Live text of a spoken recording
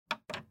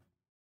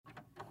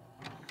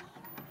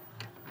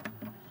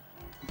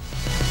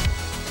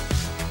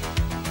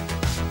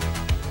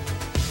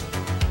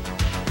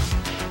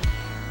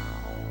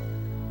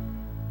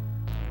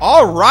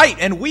All right,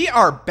 and we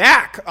are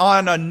back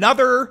on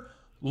another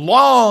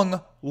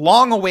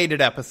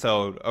long-awaited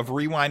episode of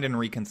Rewind and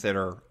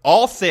Reconsider.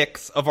 All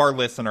 6 of our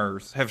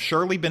listeners have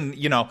surely been,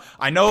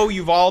 I know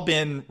you've all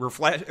been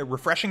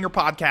refreshing your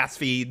podcast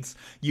feeds.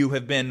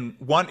 You've been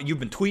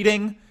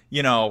tweeting,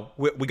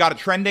 we got it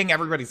trending.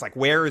 Everybody's like,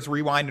 where is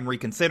Rewind and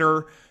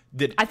Reconsider?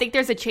 I think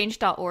there's a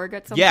change.org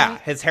at some point. Yeah,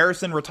 has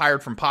Harrison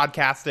retired from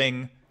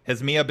podcasting?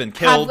 Has Mia been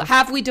killed?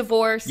 Have we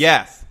divorced?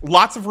 Yes.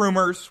 Lots of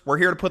rumors. We're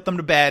here to put them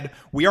to bed.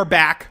 We are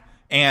back,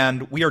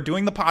 and we are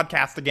doing the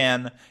podcast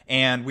again,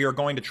 and we are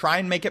going to try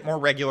and make it more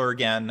regular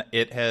again.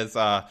 It has,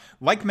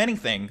 like many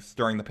things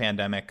during the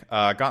pandemic,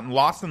 gotten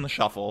lost in the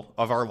shuffle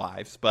of our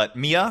lives. But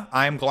Mia,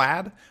 I am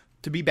glad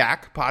to be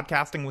back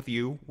podcasting with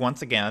you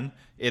once again.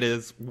 It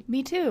is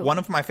Me too. One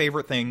of my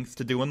favorite things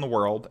to do in the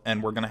world,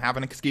 and we're going to have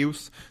an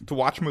excuse to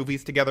watch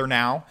movies together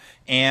now.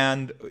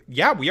 And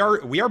yeah, we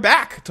are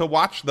back to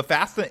watch The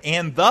Fast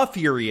and the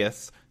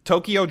Furious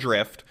Tokyo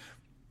Drift.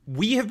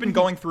 We have been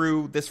going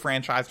through this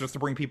franchise, just to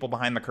bring people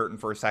behind the curtain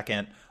for a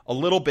second, a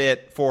little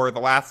bit for the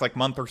last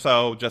month or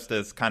so, just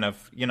as kind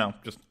of,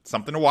 just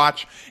something to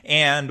watch.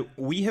 And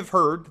we have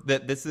heard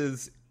that this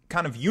is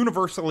kind of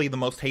universally the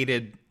most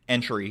hated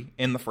entry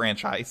in the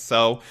franchise.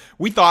 So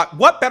we thought,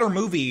 what better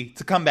movie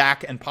to come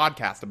back and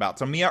podcast about?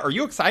 So Mia, are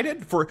you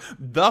excited for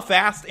The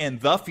Fast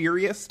and the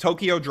Furious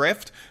Tokyo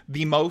Drift,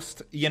 the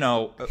most,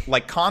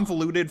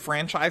 convoluted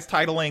franchise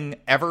titling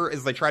ever,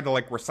 as they tried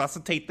to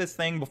resuscitate this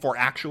thing before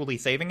actually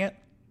saving it?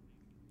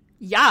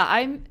 Yeah,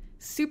 I'm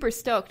super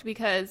stoked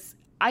because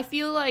I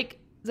feel like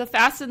The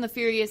Fast and the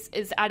Furious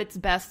is at its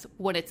best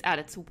when it's at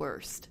its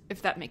worst,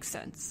 if that makes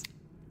sense.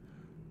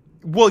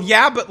 Well,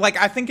 yeah, but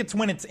I think it's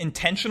when it's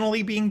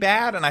intentionally being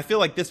bad, and I feel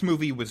like this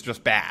movie was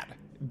just bad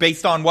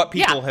based on what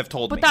people have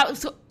told me.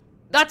 But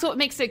that's what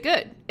makes it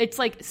good. It's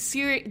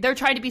they're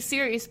trying to be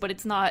serious, but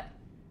it's not.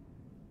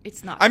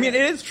 It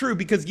is true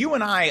because you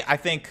and I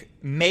think,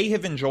 may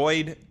have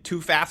enjoyed Too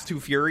Fast, Too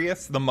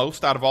Furious the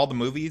most out of all the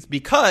movies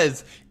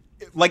because,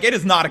 it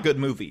is not a good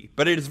movie,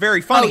 but it is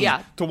very funny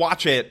to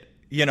watch it.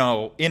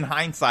 In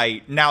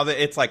hindsight, now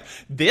that it's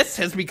this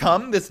has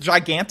become this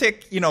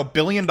gigantic,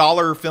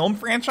 billion-dollar film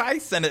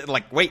franchise, and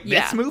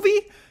this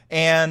movie?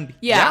 And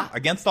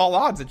against all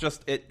odds,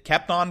 it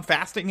kept on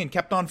fasting and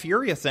kept on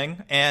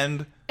furiousing,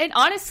 and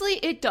honestly,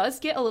 it does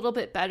get a little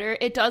bit better.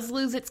 It does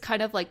lose its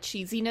kind of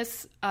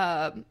cheesiness.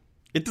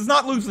 It does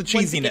not lose the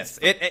cheesiness.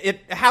 It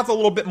has a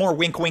little bit more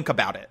wink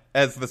about it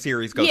as the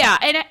series goes. Yeah,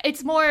 and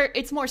it's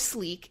more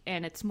sleek,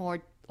 and it's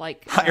more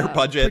higher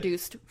budget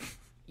produced.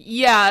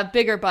 Yeah,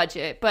 bigger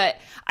budget. But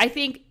I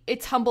think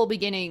its humble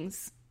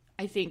beginnings,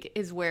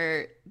 is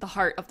where the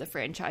heart of the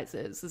franchise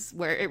is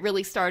where it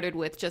really started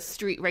with just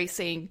street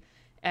racing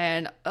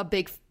and a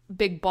big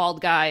bald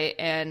guy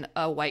and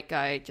a white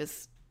guy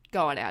just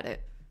going at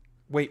it.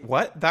 Wait,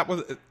 what?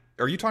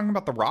 Are you talking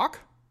about The Rock?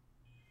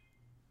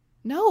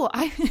 No,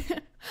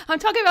 I'm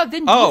talking about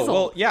Vin Diesel. Oh,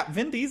 well, yeah,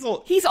 Vin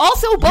Diesel. He's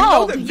also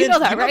bald. You know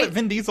that, right? That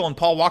Vin Diesel and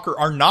Paul Walker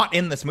are not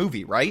in this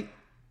movie, right?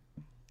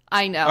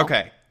 I know.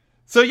 Okay.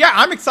 So, yeah,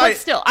 I'm excited. But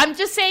still, I'm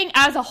just saying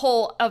as a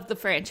whole of the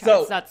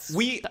franchise. So,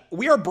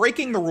 we are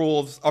breaking the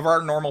rules of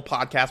our normal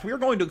podcast. We are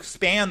going to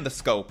expand the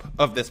scope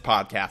of this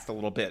podcast a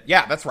little bit.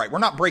 Yeah, that's right. We're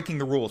not breaking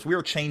the rules. We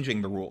are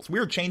changing the rules. We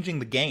are changing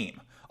the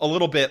game a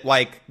little bit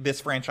like this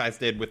franchise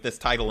did with this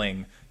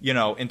titling,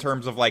 in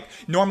terms of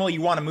normally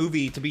you want a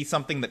movie to be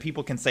something that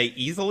people can say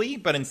easily,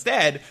 but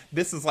instead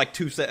this is a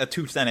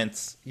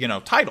two-sentence,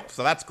 title.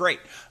 So that's great.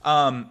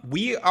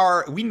 We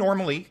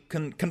normally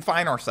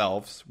confine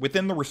ourselves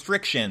within the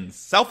restrictions,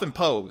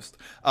 self-imposed,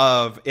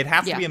 of it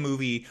has to be a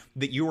movie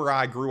that you or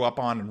I grew up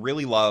on and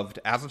really loved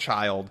as a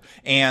child.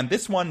 And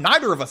this one,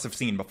 neither of us have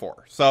seen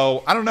before.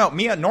 So I don't know,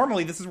 Mia,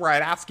 normally this is where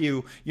I'd ask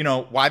you,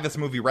 why this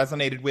movie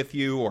resonated with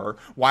you, or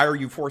why are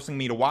you forcing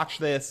me to watch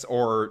this,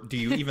 or do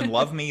you even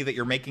love me that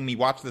you're making me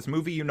watch this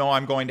movie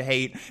I'm going to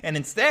hate? And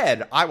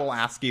instead, I will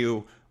ask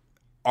you,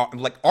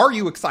 are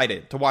you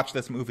excited to watch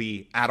this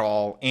movie at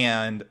all?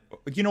 And,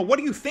 what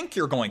do you think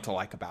you're going to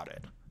like about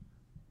it?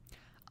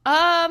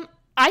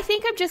 I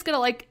think I'm just going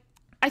to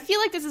I feel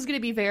like this is going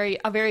to be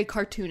a very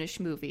cartoonish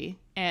movie.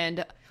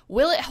 And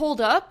will it hold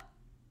up?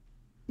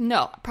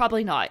 No,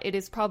 probably not. It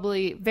is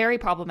probably very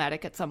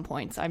problematic at some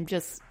points. I'm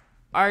just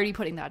already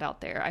putting that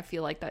out there. I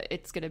feel like that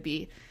it's going to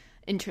be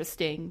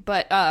interesting.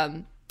 But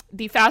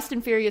the Fast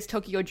and Furious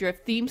Tokyo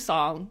Drift theme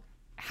song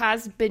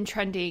has been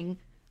trending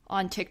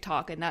on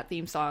TikTok, and that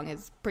theme song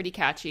is pretty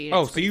catchy.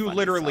 Oh, so you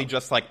literally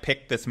just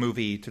picked this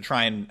movie to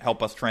try and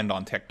help us trend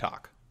on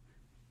TikTok?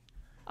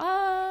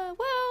 Well,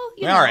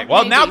 all right.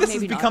 Well, maybe, now this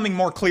is not. becoming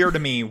more clear to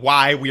me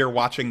why we are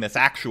watching this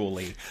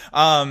actually.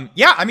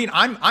 Yeah,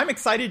 I'm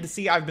excited to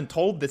see. I've been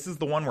told this is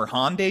the one where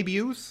Han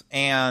debuts,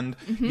 and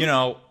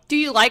Do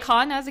you like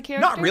Han as a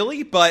character? Not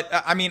really, but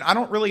I mean, I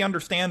don't really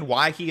understand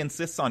why he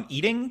insists on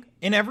eating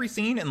in every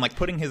scene and like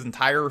putting his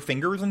entire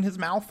fingers in his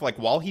mouth like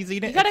while he's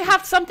eating. You gotta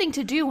have something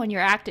to do when you're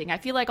acting. I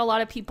feel like a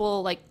lot of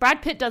people, like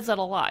Brad Pitt does that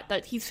a lot.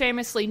 That he's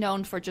famously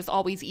known for just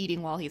always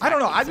eating while he's I don't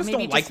know. acting. I just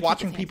don't like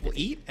watching people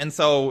eat. And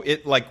so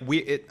it like,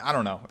 I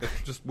don't know. It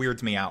just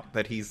weirds me out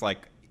that he's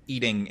like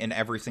eating in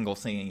every single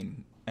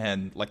scene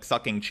and like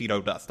sucking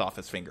Cheeto dust off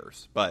his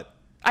fingers. But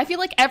I feel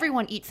like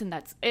everyone eats in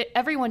that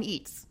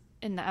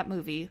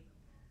movie.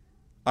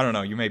 I don't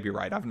know. You may be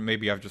right.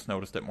 Maybe I've just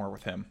noticed it more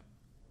with him.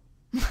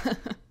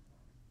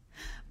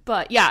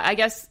 But yeah, I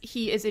guess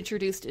he is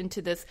introduced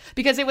into this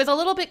because it was a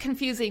little bit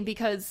confusing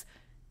because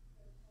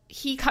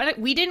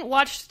we didn't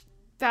watch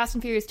Fast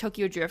and Furious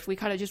Tokyo Drift. We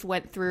kind of just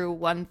went through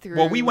one through.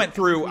 Well, we went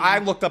through, I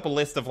looked up a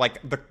list of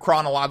like the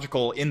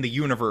chronological in the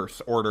universe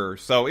order.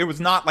 So it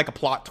was not like a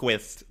plot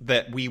twist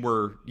that we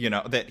were,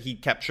 that he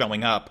kept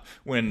showing up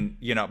when,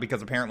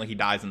 because apparently he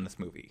dies in this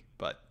movie.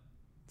 But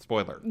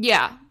spoiler.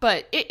 Yeah,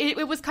 but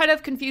it was kind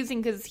of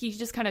confusing because he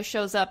just kind of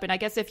shows up. And I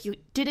guess if you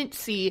didn't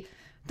see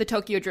the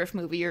Tokyo Drift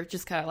movie, you're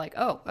just kind of like,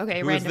 oh,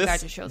 okay, random guy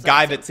just shows up.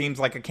 Guy that seems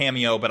like a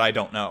cameo, but I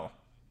don't know.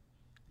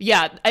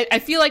 Yeah, I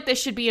feel like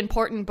this should be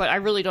important, but I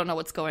really don't know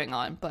what's going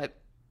on. But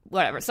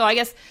whatever. So I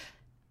guess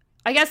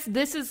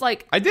this is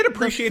like I did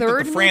appreciate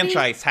that the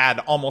franchise had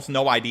almost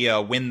no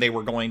idea when they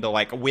were going to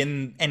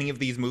when any of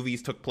these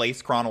movies took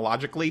place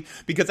chronologically,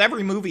 because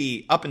every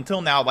movie up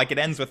until now, like it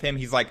ends with him.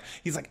 He's like,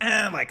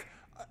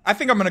 I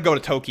think I'm going to go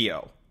to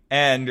Tokyo.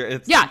 And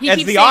as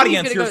the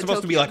audience, you're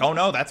supposed to be like, oh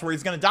no, that's where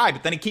he's going to die.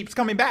 But then he keeps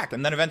coming back.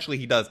 And then eventually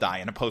he does die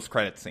in a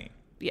post-credit scene.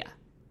 Yeah.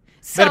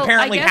 So, that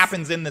apparently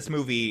happens in this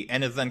movie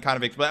and is then kind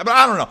of explained. But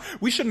I don't know.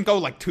 We shouldn't go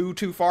like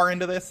too far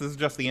into this. This is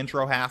just the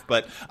intro half.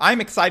 But I'm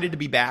excited to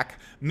be back.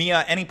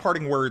 Mia, any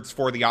parting words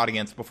for the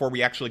audience before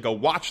we actually go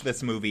watch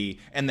this movie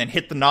and then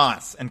hit the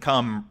NOS and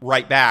come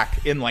right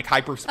back in like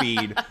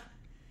hyperspeed,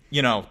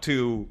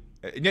 to...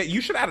 You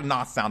should add a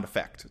NOS sound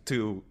effect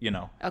to,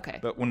 okay.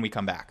 But when we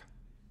come back.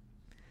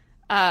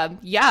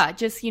 Yeah,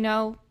 just,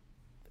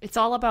 it's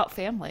all about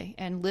family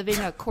and living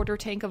a quarter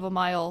tank of a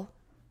mile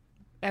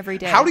every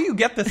day. How do you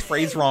get this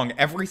phrase wrong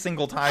every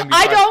single time?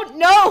 I don't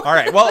know. All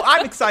right. Well,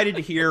 I'm excited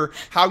to hear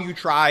how you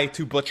try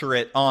to butcher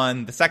it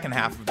on the second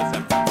half of this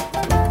episode.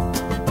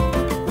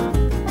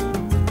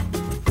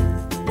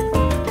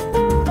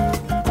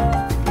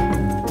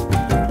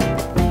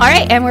 All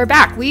right, and we're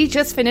back. We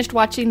just finished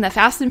watching the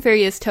Fast and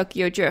Furious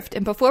Tokyo Drift.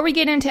 And before we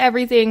get into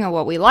everything and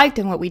what we liked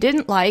and what we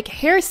didn't like,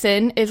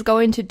 Harrison is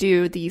going to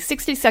do the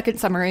 60-second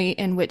summary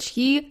in which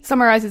he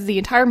summarizes the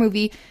entire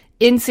movie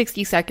in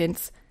 60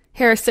 seconds.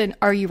 Harrison,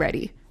 are you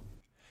ready?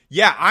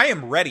 Yeah, I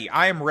am ready.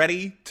 I am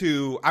ready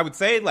to, I would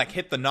say,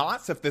 hit the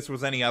NOS if this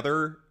was any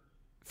other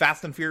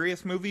Fast and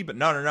Furious movie. But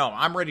no.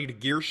 I'm ready to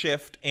gear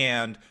shift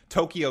and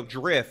Tokyo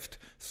Drift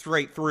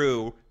straight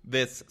through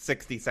this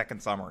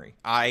 60-second summary.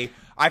 I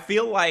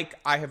feel like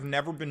I have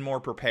never been more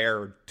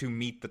prepared to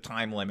meet the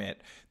time limit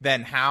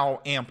than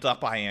how amped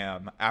up I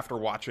am after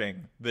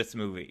watching this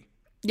movie.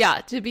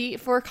 Yeah,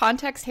 for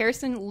context,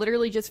 Harrison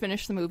literally just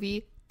finished the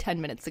movie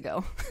 10 minutes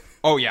ago.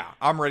 Oh yeah,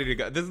 I'm ready to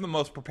go. This is the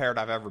most prepared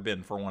I've ever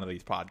been for one of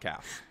these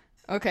podcasts.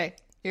 Okay,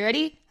 you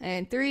ready?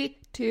 And 3,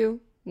 2,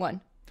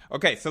 1.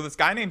 Okay, so this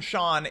guy named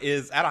Sean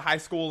is at a high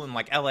school in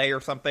LA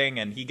or something,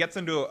 and he gets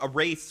into a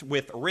race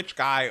with a rich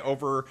guy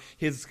over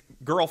his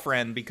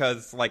girlfriend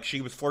because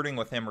she was flirting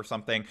with him or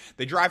something.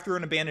 They drive through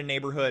an abandoned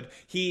neighborhood.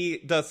 He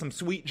does some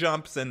sweet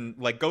jumps and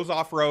goes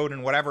off road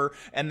and whatever,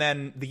 and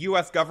then the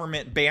U.S.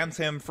 government bans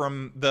him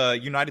from the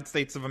United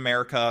States of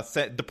America,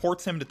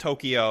 deports him to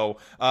Tokyo.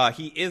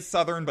 He is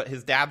Southern, but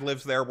his dad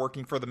lives there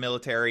working for the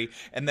military,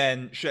 and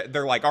then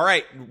they're like, all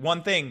right,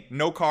 one thing,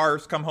 no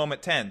cars, come home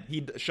at 10.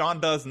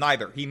 Sean does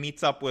neither. He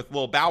meets up with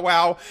Lil Bow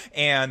Wow,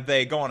 and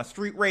they go on a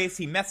street race.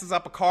 He messes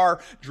up a car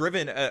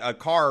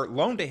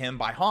loaned to him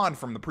by Han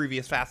from the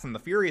previous Fast and the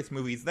Furious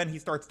movies. Then he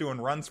starts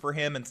doing runs for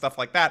him and stuff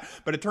like that.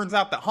 But it turns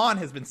out that Han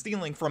has been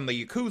stealing from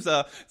the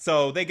Yakuza,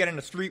 so they get in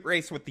a street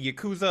race with the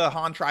Yakuza.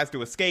 Han tries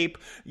to escape.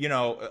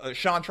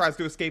 Sean tries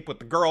to escape with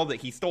the girl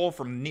that he stole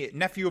from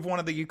nephew of one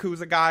of the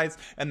Yakuza guys,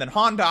 and then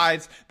Han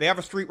dies. They have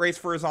a street race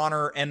for his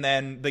honor, and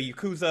then the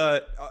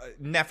Yakuza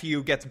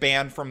nephew gets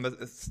banned from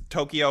the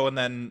Tokyo, and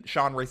then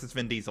Sean races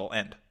Vin Diesel.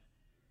 End.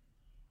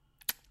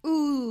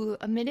 Ooh,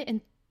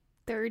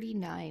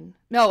 1:39.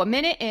 No,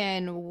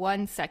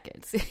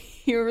 1:01.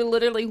 You're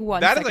literally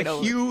 1 second That is a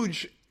over.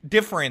 huge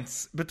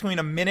difference between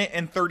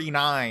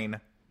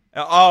 1:39.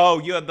 Oh,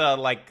 you had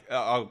the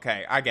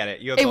okay, I get it.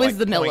 You had it was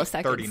the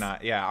milliseconds. 39.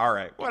 Yeah, all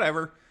right,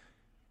 whatever.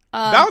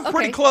 That was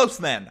pretty close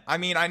then. I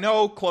mean, I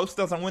know close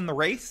doesn't win the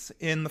race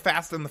in the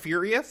Fast and the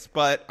Furious,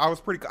 but I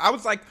was pretty. I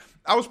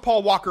was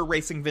Paul Walker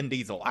racing Vin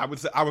Diesel. I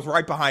was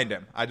right behind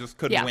him. I just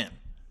couldn't win.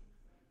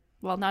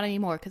 Well, not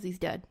anymore because he's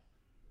dead.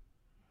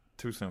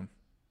 Too soon.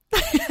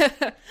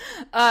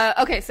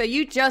 Okay, so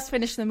you just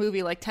finished the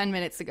movie 10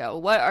 minutes ago.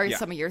 What are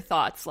some of your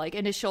thoughts?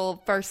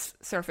 Initial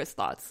first surface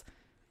thoughts?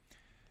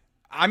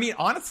 I mean,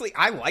 honestly,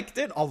 I liked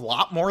it a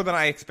lot more than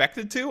I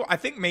expected to. I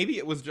think maybe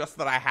it was just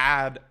that I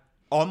had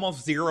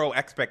almost zero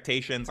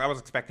expectations. I was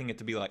expecting it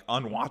to be like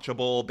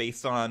unwatchable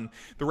based on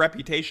the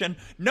reputation.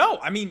 No,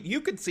 I mean,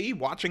 you could see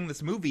watching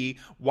this movie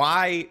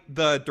why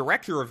the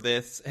director of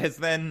this has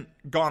then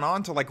gone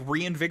on to like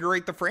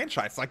reinvigorate the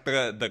franchise. Like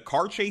the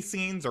car chase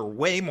scenes are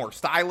way more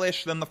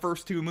stylish than the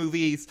first two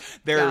movies.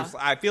 There's,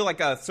 I feel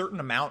like, a certain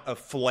amount of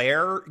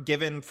flair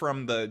given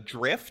from the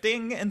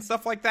drifting and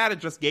stuff like that. It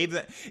just gave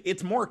it,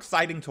 it's more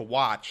exciting to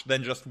watch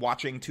than just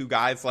watching two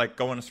guys like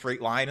go in a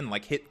straight line and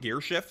like hit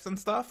gear shifts and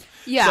stuff.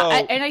 Yeah, so,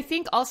 and I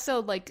think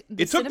also like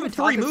it took them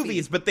 3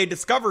 movies, but they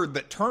discovered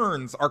that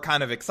turns are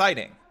kind of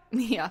exciting.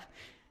 Yeah.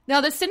 Now,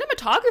 the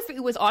cinematography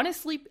was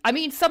honestly, I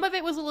mean, some of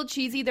it was a little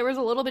cheesy. There was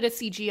a little bit of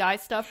CGI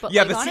stuff, but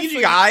yeah, like, the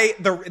honestly,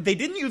 CGI, they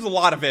didn't use a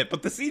lot of it,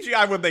 but the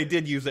CGI when they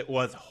did use it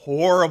was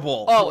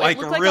horrible. Oh, like,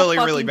 it looked like really, a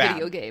fucking really bad.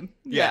 video game.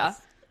 Yes.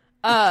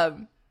 Yeah.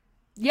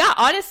 Yeah,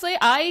 honestly,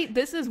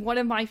 this is one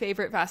of my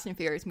favorite Fast and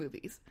Furious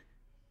movies.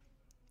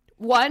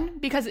 One,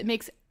 because it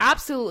makes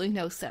absolutely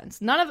no sense.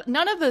 None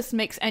of this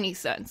makes any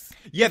sense.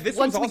 Yeah, this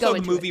was also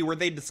the movie it. where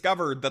they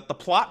discovered that the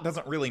plot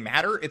doesn't really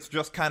matter. It's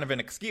just kind of an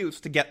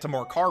excuse to get to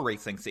more car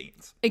racing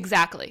scenes.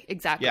 Exactly.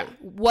 Yeah.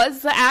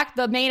 Was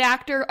the main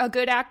actor a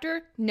good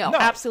actor? No,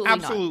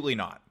 absolutely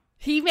not.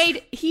 He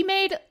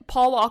made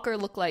Paul Walker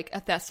look like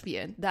a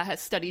thespian that has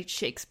studied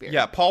Shakespeare.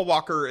 Yeah, Paul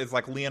Walker is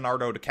like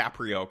Leonardo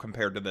DiCaprio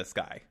compared to this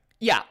guy.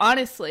 Yeah,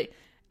 honestly.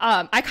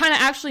 I kind of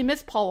actually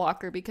miss Paul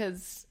Walker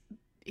because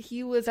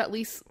he was at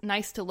least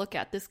nice to look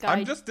at. This guy,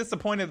 I'm just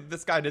disappointed that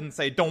this guy didn't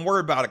say, "Don't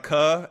worry about it,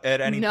 cuh," at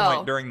any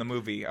point during the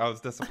movie. I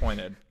was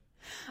disappointed.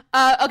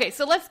 Okay,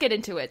 so let's get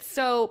into it.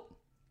 So,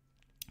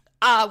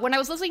 when I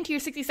was listening to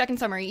your 60-second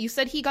summary, you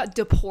said he got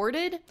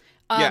deported.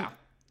 Yeah.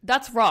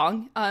 That's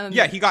wrong.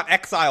 Yeah, he got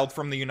exiled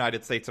from the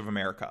United States of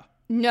America.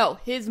 No,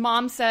 his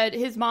mom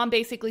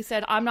basically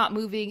said, "I'm not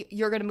moving.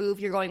 You're going to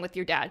move. You're going with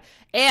your dad."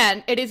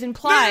 And it is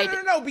implied.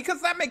 No,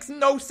 because that makes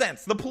no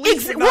sense. The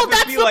police would not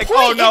just be like, point.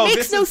 "Oh no, it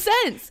makes no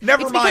sense."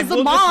 Never it's mind.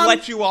 We'll mom... just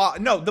let you off.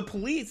 No, the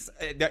police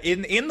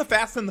in the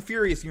Fast and the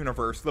Furious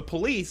universe, the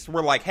police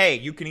were like, "Hey,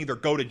 you can either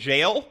go to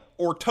jail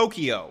or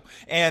Tokyo."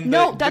 And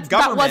the government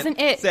that wasn't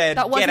it. said,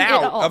 that wasn't "Get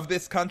out it of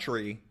this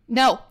country."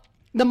 No.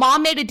 The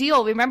mom made a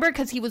deal, remember?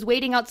 Because he was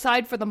waiting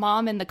outside for the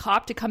mom and the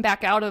cop to come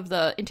back out of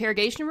the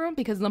interrogation room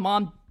because the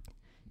mom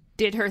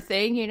did her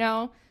thing, you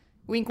know?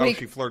 Wink, wink. Oh,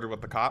 she flirted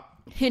with the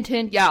cop? Hint,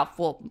 hint. Yeah,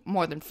 well,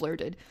 more than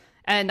flirted.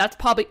 And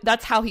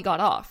that's how he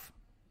got off.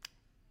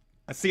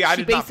 See, I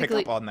did not pick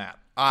up on that.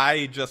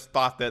 I just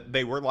thought that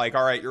they were like,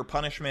 all right, your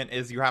punishment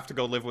is you have to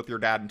go live with your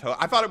dad in Tokyo.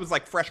 I thought it was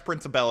like Fresh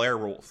Prince of Bel-Air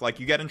rules. Like,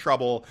 you get in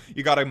trouble,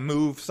 you got to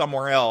move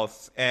somewhere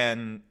else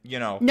and, you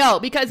know. No,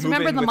 because move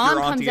remember, in the with mom your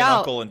auntie comes and out.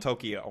 uncle in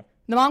Tokyo.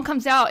 The mom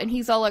comes out, and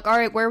he's all like, all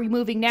right, where are we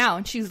moving now?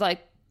 And she's like,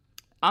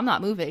 I'm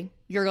not moving.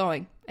 You're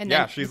going. And yeah,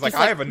 then she's like,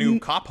 I have a new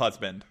cop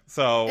husband.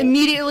 So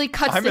immediately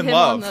cuts I'm to in him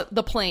love. on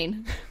the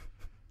plane.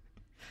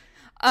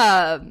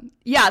 Yeah,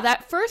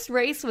 that first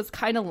race was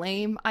kind of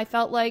lame. I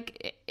felt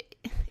like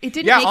it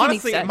didn't make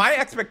honestly, any sense. my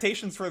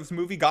expectations for this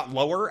movie got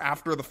lower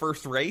after the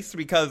first race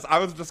because I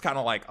was just kind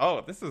of like,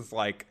 oh, this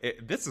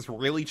is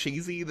really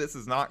cheesy. This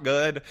is not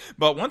good.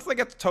 But once they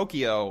get to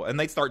Tokyo and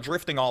they start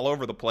drifting all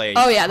over the place,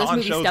 oh yeah, this Han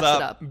movie shows steps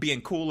it up, being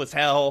cool as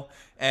hell,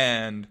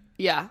 and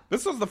yeah,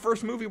 this was the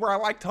first movie where I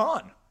liked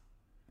Han.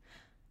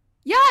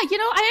 Yeah, you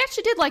know, I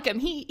actually did like him.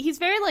 He's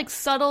very like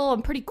subtle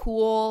and pretty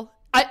cool.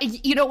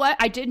 You know what?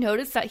 I did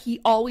notice that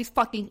he always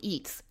fucking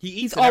eats.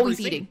 He's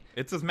always eating.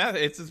 It's his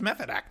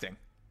method acting.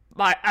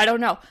 I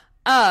don't know.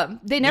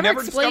 They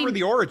never discovered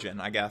the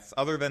origin, I guess,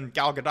 other than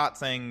Gal Gadot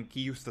saying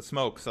he used to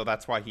smoke, so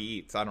that's why he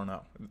eats. I don't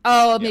know.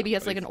 Oh, maybe he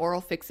has like an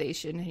oral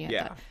fixation.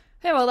 Yeah.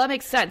 Hey, well, that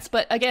makes sense.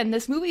 But again,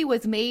 this movie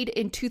was made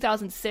in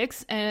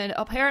 2006, and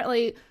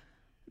apparently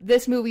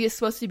this movie is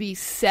supposed to be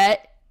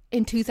set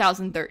in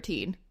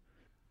 2013.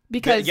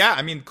 Because yeah,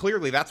 I mean,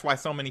 clearly that's why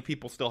so many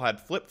people still had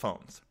flip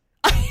phones.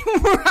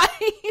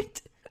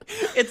 Right?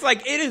 It's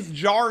like, it is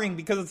jarring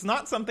because it's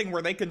not something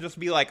where they can just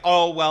be like,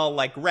 oh, well,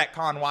 like,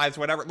 retcon-wise,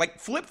 whatever. Like,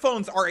 flip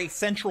phones are a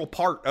central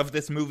part of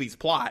this movie's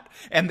plot,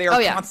 and they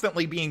are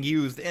constantly being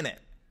used in it.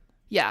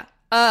 Yeah.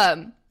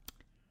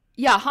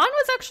 Yeah, Han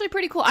was actually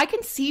pretty cool. I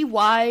can see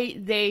why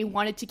they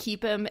wanted to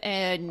keep him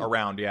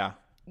around, yeah.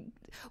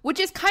 Which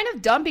is kind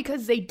of dumb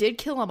because they did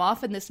kill him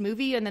off in this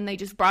movie, and then they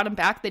just brought him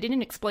back. They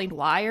didn't explain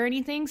why or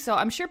anything, so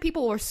I'm sure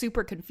people were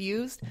super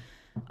confused.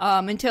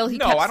 Until he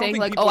kept saying,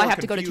 like, oh, I have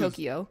to go to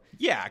Tokyo.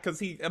 Yeah, because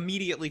he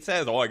immediately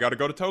says, oh, I got to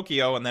go to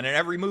Tokyo. And then in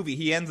every movie,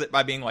 he ends it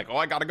by being like, oh,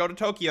 I got to go to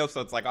Tokyo.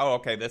 So it's like, oh,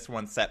 okay, this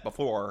one's set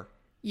before.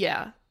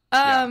 Yeah.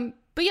 But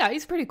yeah,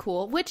 he's pretty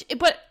cool.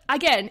 But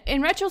again,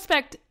 in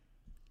retrospect,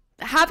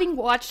 having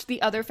watched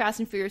the other Fast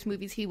and Furious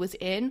movies he was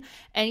in,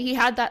 and he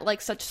had that,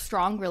 like, such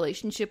strong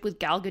relationship with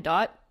Gal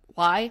Gadot.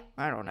 Why?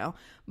 I don't know.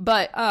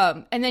 But,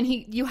 and then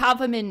you have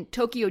him in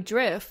Tokyo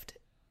Drift,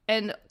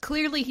 and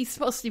clearly he's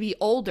supposed to be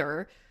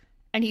older.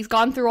 And he's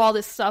gone through all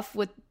this stuff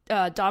with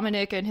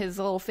Dominic and his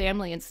little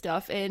family and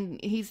stuff,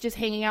 and he's just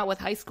hanging out with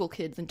high school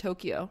kids in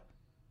Tokyo.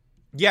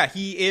 Yeah,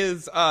 he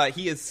is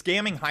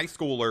scamming high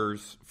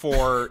schoolers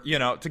for,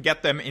 to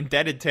get them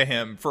indebted to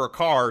him for a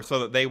car so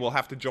that they will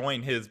have to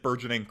join his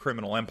burgeoning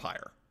criminal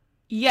empire.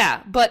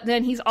 Yeah, but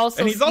then he's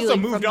also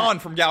moved on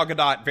from Gal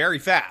Gadot very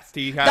fast.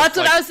 That's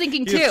what I was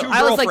thinking too.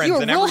 I was like, you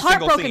were real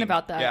heartbroken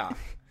about that. Yeah.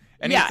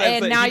 And yeah,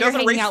 and now you're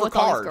hanging out with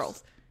all these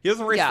girls. He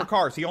doesn't race for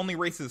cars. He only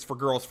races for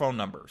girls' phone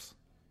numbers.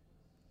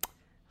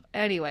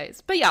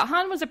 Anyways, but yeah,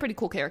 Han was a pretty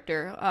cool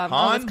character.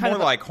 Han, more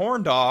like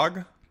horn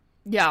dog.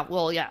 Yeah,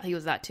 well, yeah, he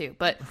was that too.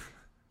 But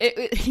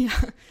they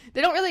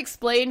don't really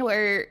explain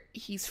where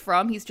he's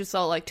from. He's just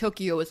all like,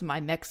 Tokyo is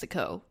my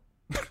Mexico.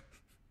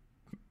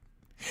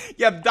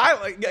 Yeah,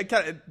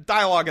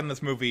 dialogue in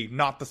this movie,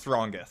 not the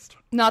strongest.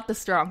 Not the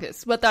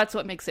strongest, but that's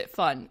what makes it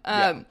fun.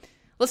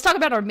 Let's talk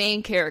about our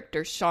main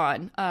character,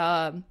 Sean.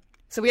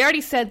 So we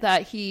already said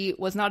that he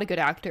was not a good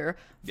actor.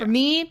 For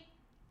me,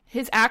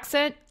 his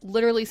accent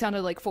literally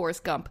sounded like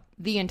Forrest Gump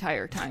the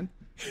entire time.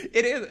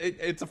 It is.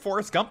 It's a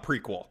Forrest Gump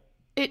prequel.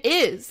 It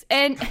is.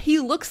 And he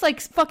looks like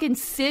fucking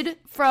Sid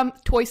from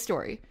Toy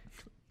Story.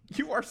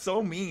 You are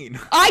so mean.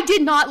 I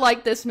did not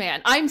like this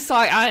man. I'm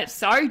sorry. I'm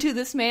sorry to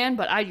this man,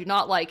 but I do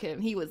not like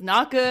him. He was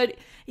not good.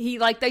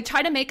 They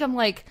try to make him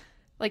like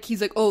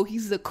he's like, oh,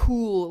 he's a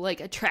cool, like,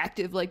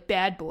 attractive, like,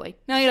 bad boy.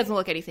 No, he doesn't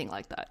look anything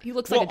like that. He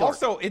looks like a dork.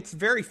 Also, it's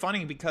very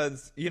funny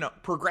because,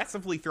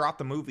 progressively throughout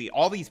the movie,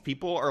 all these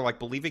people are, like,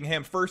 believing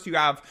him. First, you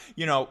have,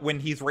 when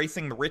he's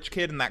racing the rich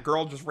kid and that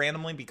girl just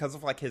randomly, because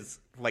of, like, his,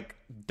 like,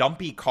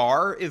 dumpy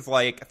car is,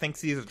 like, thinks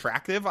he's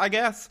attractive, I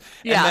guess.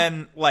 Yeah. And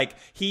then, like,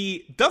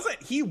 he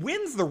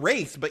wins the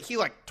race, but he,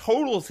 like,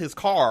 totals his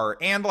car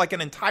and, like,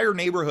 an entire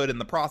neighborhood in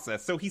the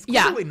process. So he's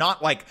clearly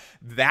not, like,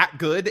 that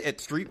good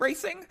at street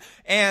racing.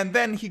 And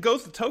then he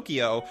goes to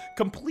Tokyo,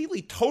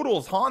 completely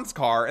totals Han's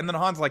car, and then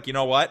Han's like, you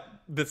know what?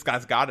 This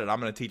guy's got it. I'm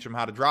going to teach him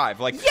how to drive.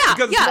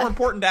 Because it's more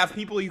important to have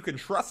people you can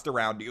trust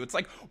around you. It's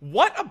like,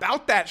 what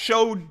about that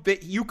showed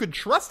that you could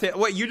trust him?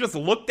 What, you just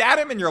looked at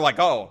him and you're like,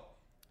 oh,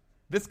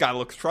 this guy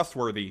looks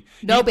trustworthy.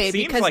 No,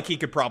 baby. Seems like he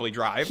could probably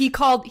drive. He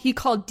called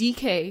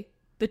DK,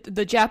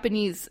 the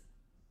Japanese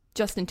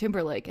Justin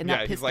Timberlake, and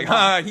that pissed him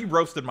off. He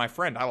roasted my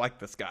friend. I like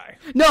this guy.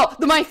 No,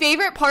 my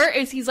favorite part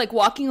is he's like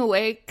walking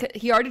away.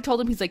 He already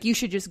told him, he's like, you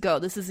should just go.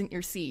 This isn't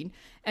your scene.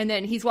 And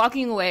then he's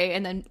walking away,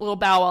 and then Lil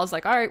Bow Wow's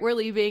like, all right, we're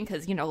leaving,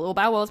 because, Lil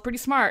Bow Wow is pretty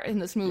smart in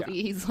this movie.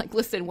 Yeah. He's like,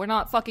 listen, we're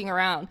not fucking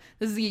around.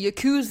 This is the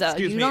Yakuza.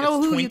 Excuse you me, don't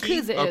know who Twinkie?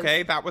 Yakuza is.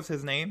 Okay, that was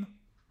his name?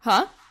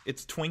 Huh?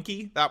 It's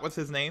Twinkie? That was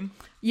his name?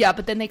 Yeah,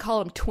 but then they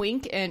call him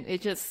Twink, and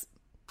it just...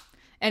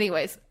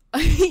 Anyways...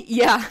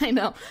 Yeah, I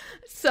know.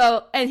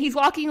 So, and he's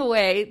walking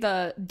away,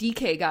 the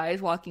DK guy is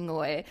walking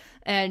away,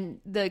 and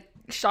the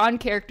Sean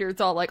character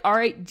is all like, all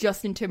right,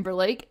 Justin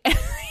Timberlake. And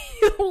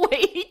the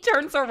way he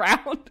turns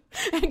around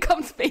and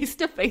comes face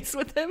to face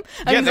with him,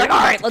 and he's like, all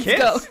right, let's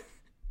go.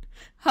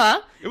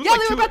 Huh? Yeah,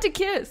 they were about to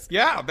kiss.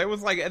 Yeah, they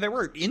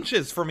were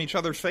inches from each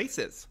other's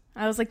faces.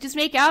 I was like, just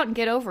make out and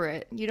get over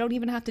it. You don't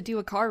even have to do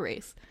a car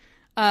race.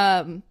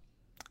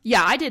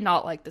 Yeah, I did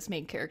not like this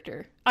main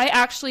character. I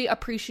actually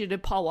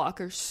appreciated Paul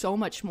Walker so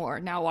much more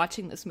now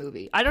watching this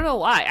movie. I don't know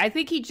why. I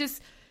think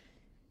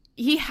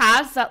he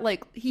has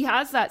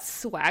that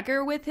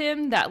swagger with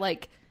him that,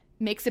 like,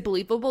 makes it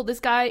believable. This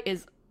guy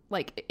is,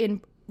 like,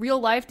 in real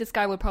life, this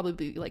guy would probably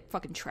be, like,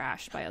 fucking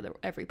trashed by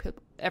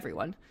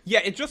everyone.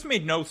 Yeah, it just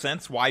made no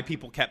sense why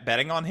people kept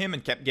betting on him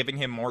and kept giving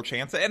him more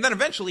chances. And then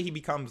eventually he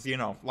becomes,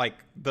 like,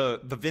 the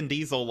Vin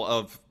Diesel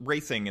of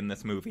racing in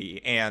this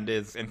movie and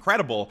is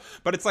incredible.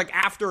 But it's like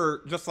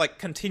after just, like,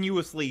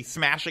 continuously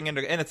smashing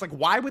into... And it's like,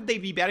 why would they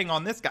be betting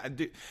on this guy?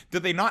 Do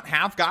they not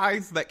have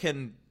guys that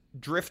can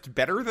drift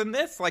better than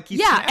this? Like, he's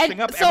smashing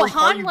up every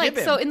car you give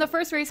him. So in the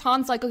first race,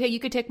 Han's like, okay, you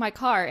could take my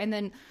car. And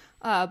then...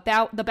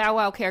 the Bow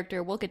Wow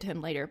character, we'll get to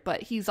him later,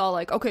 but he's all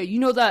like, okay, you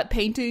know that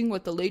painting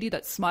with the lady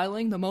that's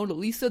smiling, the Mona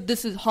Lisa?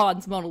 This is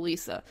Han's Mona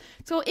Lisa.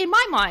 So in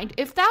my mind,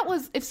 if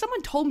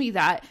someone told me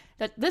that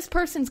this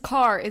person's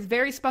car is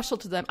very special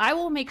to them, I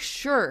will make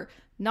sure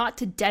not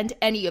to dent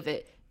any of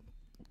it.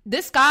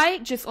 This guy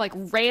just, like,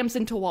 rams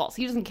into walls.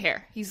 He doesn't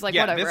care. He's like,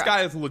 whatever. Yeah, this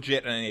guy is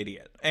legit an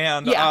idiot.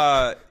 And,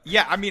 I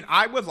mean,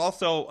 I was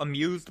also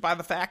amused by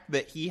the fact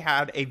that he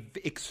had a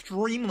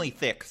extremely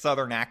thick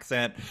Southern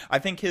accent. I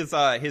think his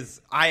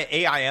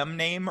AIM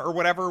name or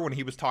whatever when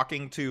he was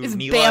talking to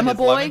Mila, Bama his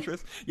Boy? love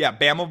interest. Yeah,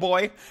 Bama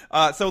Boy.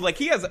 So, like,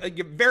 he has a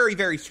very,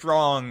 very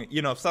strong,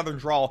 Southern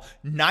drawl.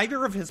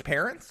 Neither of his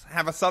parents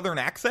have a Southern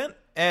accent.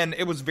 And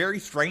it was very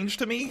strange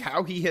to me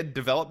how he had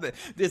developed it.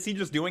 Is he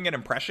just doing an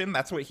impression?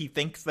 That's what he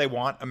thinks they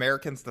want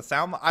Americans to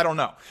sound like? I don't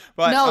know.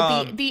 But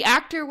no, the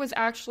actor was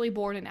actually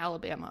born in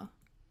Alabama.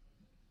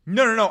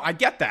 No. I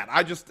get that.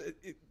 I just...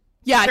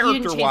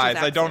 character-wise,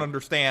 I don't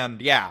understand.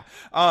 Yeah.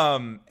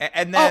 And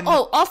then...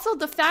 Also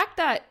the fact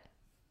that...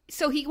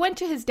 So he went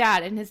to his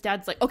dad, and his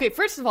dad's like, okay,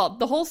 first of all,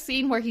 the whole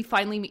scene where he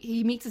finally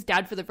he meets his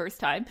dad for the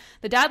first time,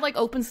 the dad, like,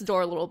 opens the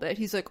door a little bit.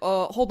 He's like,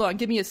 oh, hold on,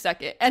 give me a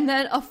second. And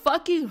then a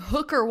fucking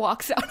hooker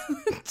walks out of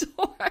the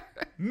door.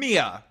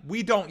 Mia,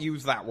 we don't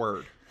use that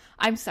word.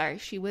 I'm sorry,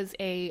 she was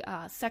a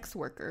sex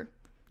worker.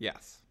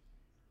 Yes.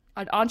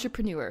 an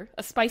entrepreneur,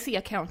 a spicy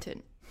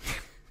accountant.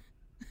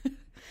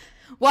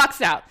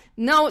 Walks out.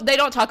 No, they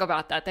don't talk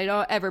about that. They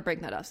don't ever bring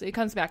that up. So he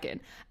comes back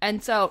in.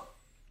 And so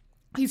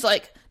he's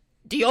like,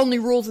 the only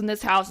rules in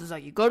this house is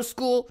that you go to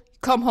school,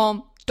 come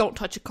home, don't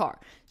touch a car.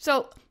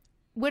 So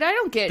what I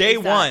don't get day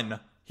is that, one,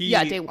 he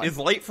day one. is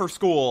late for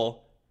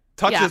school,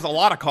 touches a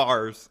lot of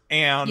cars,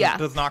 and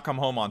does not come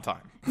home on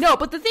time. No,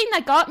 but the thing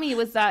that got me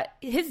was that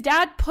his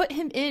dad put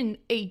him in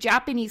a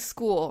Japanese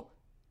school.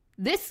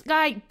 This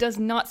guy does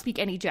not speak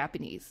any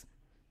Japanese.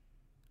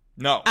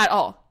 No. At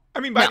all. I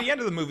mean, by the end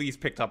of the movie, he's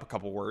picked up a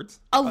couple words.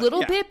 A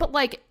little bit, but,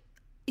 like,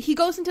 he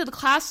goes into the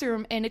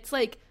classroom, and it's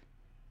like,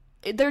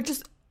 they're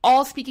just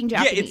all speaking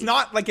Japanese. Yeah, it's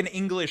not like an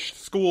English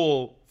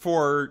school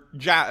for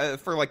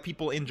like,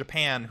 people in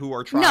Japan who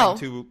are trying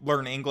to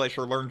learn English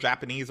or learn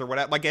Japanese or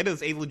whatever. Like, it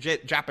is a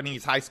legit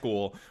Japanese high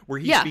school where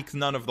he speaks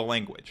none of the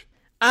language.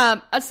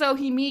 So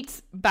he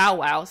meets Bow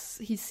Wow.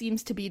 He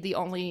seems to be the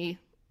only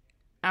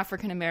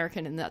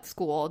African-American in that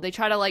school. They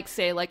try to, like,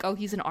 say, like, oh,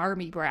 he's an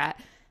army brat,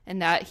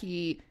 and that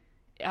he...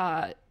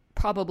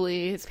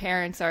 probably his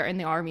parents are in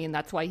the army and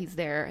that's why he's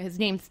there. His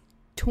name's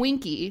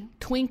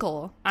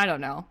Twinkle. I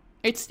don't know.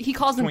 He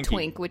calls him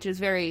Twink, which is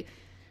very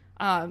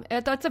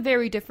that's a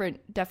very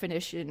different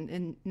definition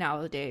in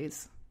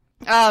nowadays.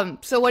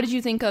 So what did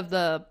you think of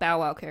the Bow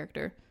Wow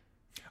character?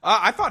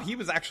 I thought he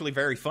was actually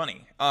very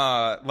funny.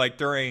 Like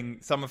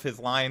during some of his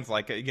lines,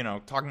 like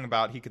talking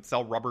about he could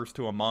sell rubbers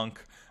to a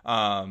monk.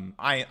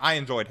 I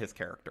enjoyed his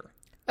character.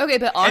 Okay,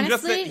 but honestly... And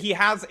just that he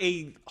has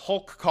a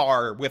Hulk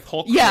car with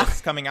Hulk clips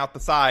coming out the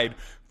side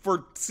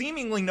for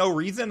seemingly no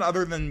reason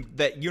other than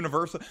that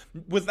Universal...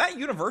 Was that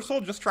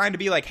Universal just trying to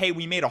be like, hey,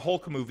 we made a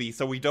Hulk movie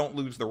so we don't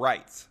lose the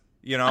rights?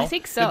 You know? I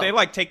think so. Did they,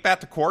 like, take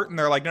that to court and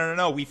they're like,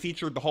 no, we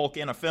featured the Hulk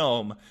in a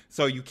film,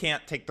 so you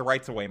can't take the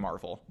rights away,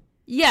 Marvel?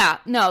 Yeah,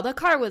 no, the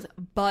car was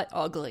butt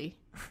ugly.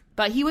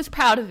 But he was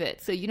proud of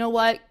it, so you know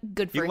what?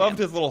 Good for him. He loved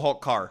his little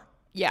Hulk car.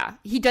 Yeah,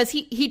 he does.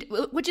 He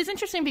which is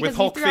interesting because with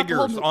Hulk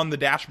figures on the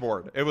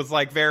dashboard. It was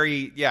like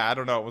very, I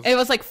don't know. It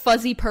was like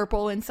fuzzy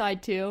purple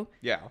inside too.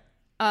 Yeah.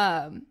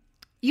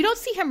 You don't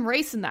see him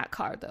race in that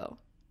car though.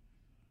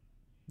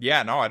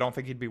 Yeah, no, I don't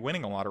think he'd be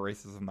winning a lot of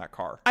races in that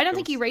car. I don't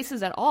think he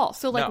races at all.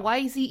 So like, why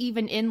is he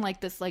even in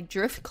like this like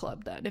drift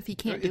club then if he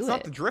can't do it? It's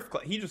not the drift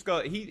club. He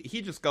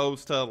just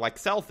goes to like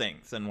sell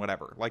things and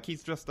whatever. Like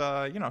he's just he's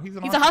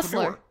a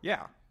hustler.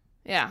 Yeah.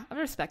 Yeah, I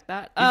respect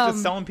that. He's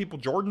just selling people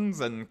Jordans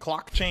and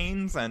clock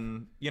chains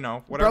and,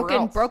 whatever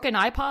else. Broken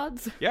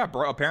iPods? Yeah,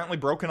 apparently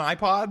broken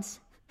iPods.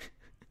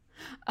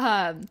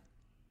 What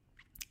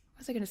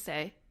was I going to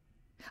say?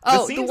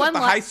 The scenes at the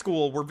high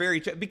school were very...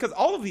 Because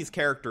all of these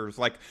characters,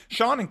 like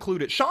Sean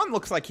included... Sean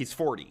looks like he's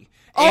 40.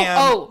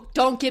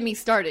 Don't get me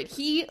started.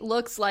 He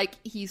looks like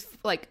he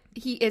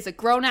is a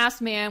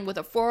grown-ass man with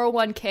a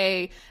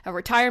 401k, a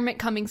retirement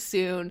coming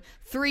soon,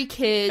 3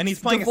 kids, and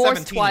he's playing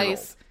divorced a 17-year-old.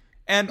 twice.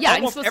 And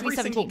almost every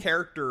single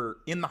character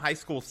in the high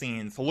school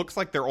scenes looks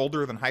like they're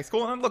older than high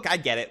school. And look, I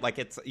get it. Like,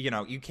 it's,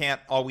 you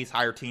can't always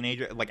hire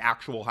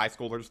actual high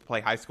schoolers to play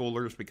high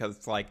schoolers because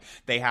it's like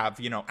they have,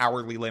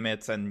 hourly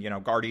limits and,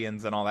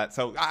 guardians and all that.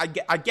 So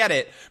I get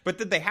it. But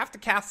did they have to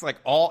cast like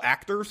all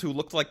actors who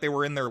looked like they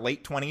were in their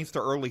late 20s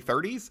to early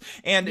 30s?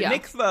 And it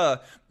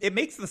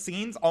makes the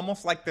scenes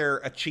almost like they're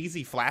a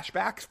cheesy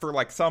flashback for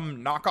like some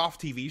knockoff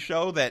TV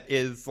show that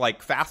is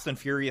like Fast and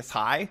Furious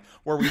High,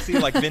 where we see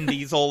like Vin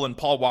Diesel and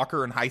Paul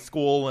Walker in high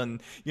school and,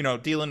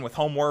 dealing with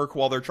homework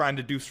while they're trying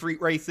to do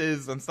street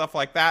races and stuff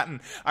like that. And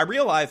I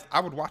realized I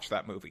would watch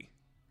that movie.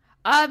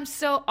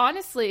 So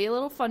honestly, a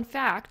little fun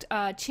fact,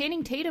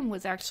 Channing Tatum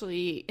was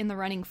actually in the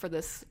running for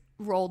this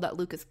role that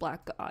Lucas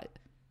Black got.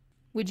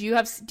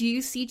 Do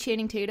you see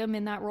Channing Tatum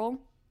in that role?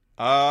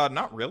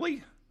 Not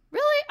really.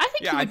 Really?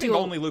 I think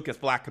only Lucas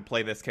Black could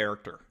play this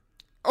character.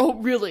 Oh,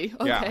 really?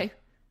 Okay. Yeah.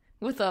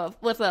 With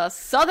a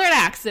southern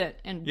accent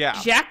and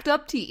jacked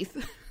up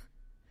teeth.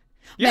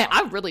 Man,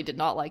 I really did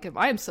not like him.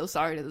 I am so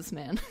sorry to this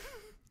man.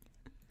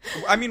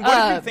 I mean,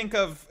 what did you think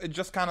of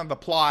just kind of the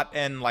plot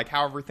and like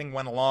how everything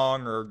went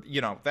along, or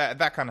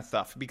that kind of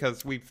stuff?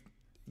 Because we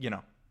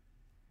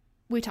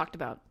talked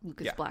about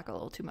Lucas Black a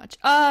little too much.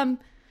 Honestly,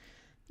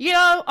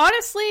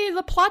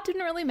 the plot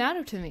didn't really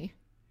matter to me.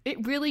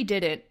 It really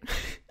didn't.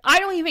 I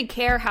don't even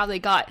care how they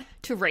got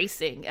to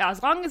racing.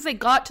 As long as they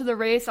got to the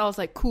race, I was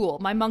like, cool.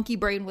 My monkey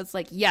brain was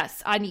like,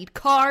 yes, I need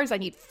cars, I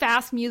need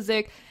fast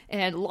music,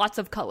 and lots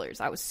of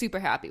colors. I was super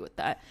happy with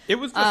that. It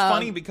was just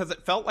funny because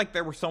it felt like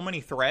there were so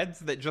many threads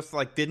that just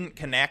like didn't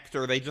connect,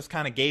 or they just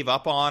kind of gave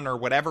up on, or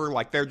whatever.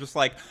 Like they're just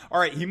like, all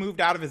right, he moved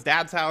out of his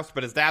dad's house,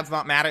 but his dad's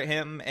not mad at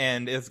him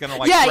and is gonna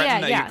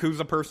threaten a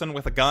Yakuza person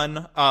with a gun.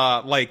 The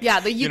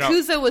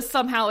Yakuza was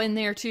somehow in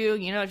there too.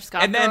 Just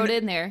gotta throw it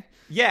in there.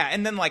 Yeah,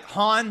 and then, like,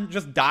 Han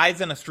just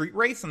dies in a street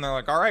race, and they're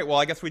like, all right, well,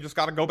 I guess we just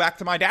got to go back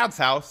to my dad's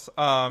house.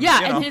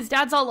 And his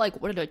dad's all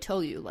like, what did I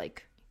tell you?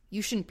 Like,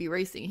 you shouldn't be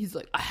racing. He's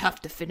like, I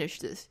have to finish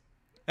this.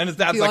 And his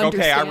dad's like,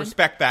 okay, I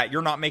respect that.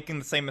 You're not making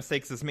the same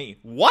mistakes as me.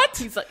 What?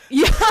 He's like,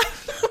 yeah.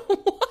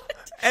 What?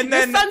 And Your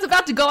then son's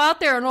about to go out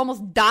there and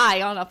almost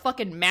die on a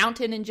fucking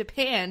mountain in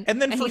Japan.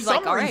 And then for he's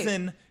some like,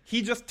 reason,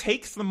 he just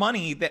takes the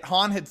money that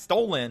Han had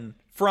stolen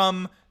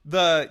from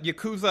the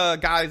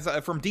Yakuza guys,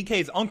 from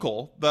DK's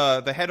uncle,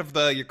 the head of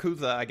the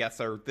Yakuza, I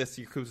guess, or this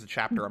Yakuza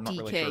chapter. I'm not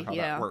really sure how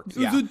that works.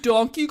 Is it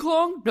Donkey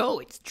Kong? No,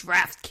 it's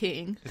Draft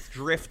King. It's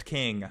Drift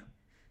King.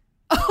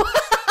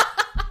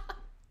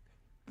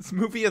 This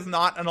movie is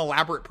not an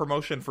elaborate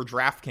promotion for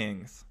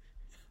DraftKings.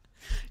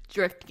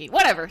 Drift King.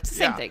 Whatever. It's the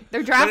same thing.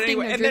 They're drafting,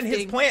 anyway, they're and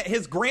drifting. then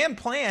his grand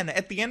plan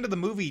at the end of the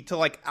movie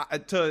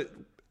to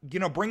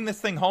bring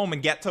this thing home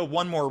and get to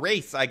one more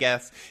race, I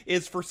guess,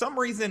 is for some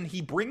reason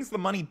he brings the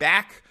money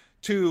back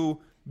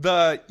to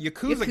the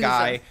Yakuza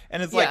guy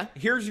and is like,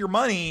 here's your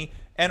money,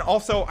 and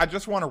also I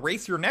just want to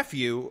race your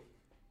nephew.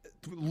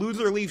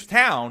 Loser leaves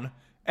town.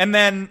 And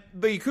then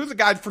the Yakuza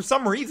guy, for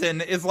some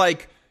reason, is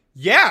like,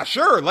 yeah,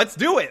 sure, let's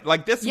do it.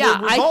 Like, this will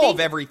resolve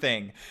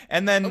everything.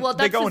 And then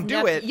they go and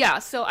do it. Yeah,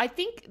 so I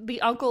think the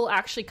uncle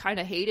actually kind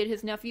of hated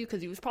his nephew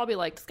because he was probably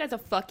like, this guy's a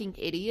fucking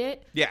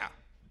idiot. Yeah.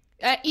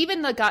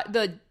 Even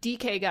the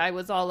DK guy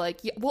was all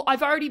like, yeah, well,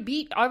 I've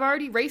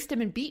already raced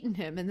him and beaten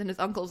him. And then his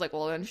uncle's like,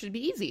 well, then it should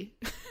be easy.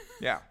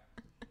 Yeah.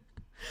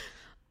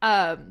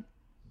 But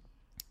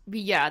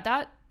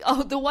yeah,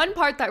 the one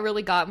part that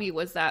really got me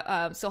was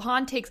that, so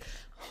Han takes,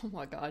 oh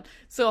my God.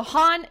 So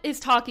Han is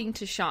talking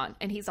to Sean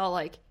and he's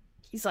like,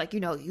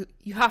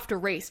 you have to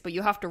race, but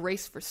you have to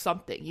race for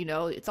something,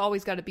 it's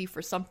always got to be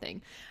for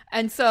something.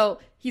 And so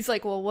he's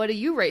like, well, what do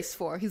you race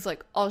for? He's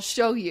like, I'll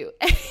show you.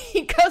 And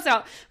he goes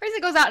out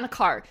in a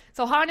car.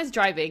 So Han is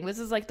driving. This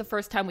is like the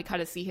first time we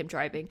kind of see him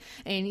driving.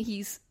 And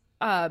he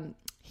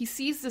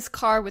sees this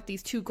car with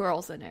these two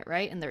girls in it,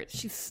 right? And they're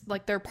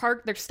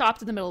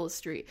stopped in the middle of the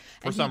street.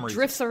 And he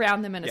drifts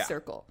around them in a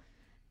circle.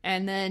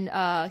 And then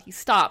he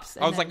stops.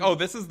 And I was like, oh,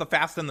 this is the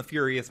Fast and the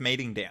Furious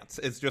mating dance.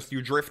 It's just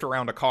you drift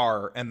around a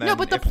car, and then no,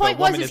 but the if point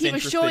the woman was, is he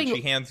was interested, showing,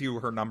 she hands you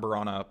her number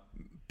on a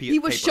piece of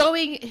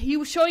he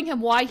was showing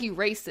him why he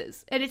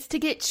races, and it's to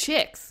get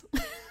chicks.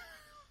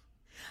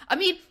 I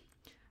mean,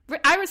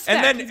 I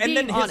respect. And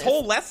then his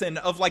whole lesson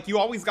of like, you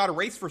always got to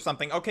race for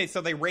something. Okay, so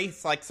they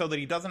race like so that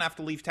he doesn't have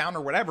to leave town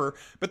or whatever.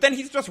 But then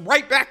he's just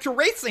right back to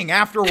racing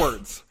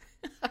afterwards.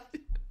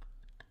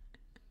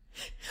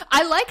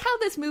 I like how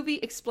this movie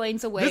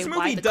explains away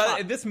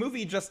this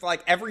movie just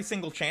like every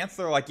single chance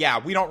they're like, yeah,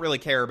 we don't really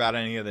care about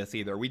any of this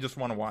either. We just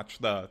want to watch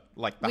the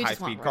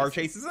high-speed car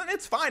chases, and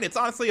it's fine. It's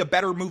honestly a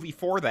better movie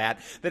for that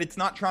it's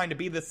not trying to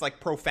be this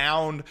like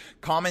profound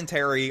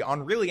commentary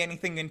on really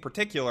anything in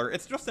particular.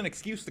 It's just an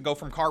excuse to go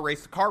from car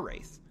race to car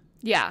race.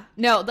 Yeah.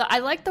 No, I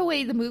like the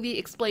way the movie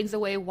explains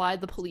away why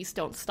the police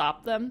don't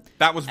stop them.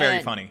 That was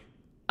very funny.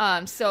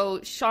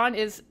 So Sean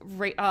is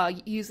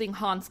using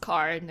Han's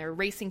car, and they're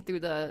racing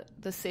through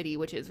the city,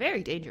 which is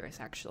very dangerous,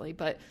 actually.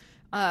 But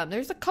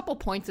there's a couple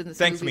points in this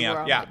movie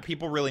where yeah,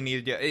 people really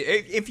needed you.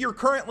 If you're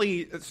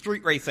currently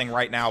street racing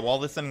right now while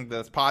listening to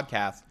this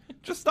podcast,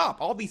 just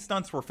stop. All these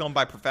stunts were filmed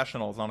by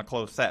professionals on a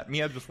closed set.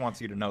 Mia just wants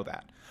you to know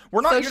that.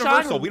 We're not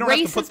Universal. We don't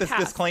have to put this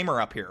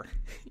disclaimer up here.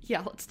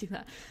 Yeah, let's do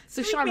that.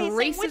 So Sean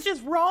races, which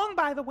is wrong,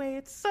 by the way.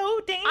 It's so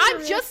dangerous.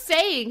 I'm just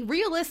saying,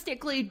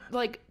 realistically,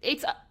 like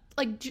it's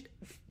like.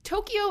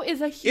 Tokyo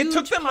is a huge. It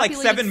took them like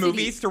 7 city.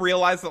 movies to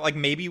realize that like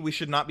maybe we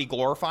should not be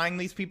glorifying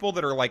these people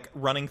that are like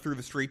running through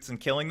the streets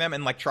and killing them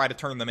and like try to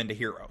turn them into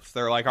heroes.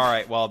 They're like, all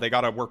right, well, they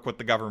got to work with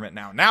the government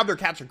now. Now they're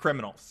catching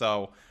criminals,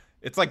 so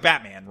it's like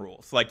Batman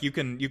rules. Like you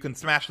can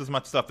smash as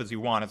much stuff as you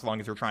want as long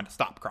as you're trying to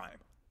stop crime.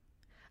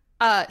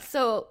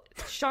 So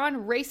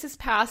Sean races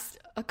past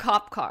a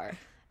cop car.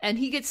 And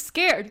he gets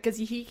scared because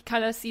he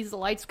kind of sees the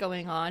lights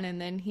going on,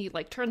 and then he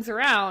like turns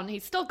around.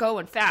 He's still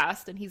going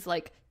fast, and he's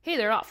like, hey,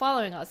 they're not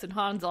following us. And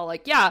Han's all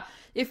like, yeah,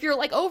 if you're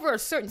like over a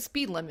certain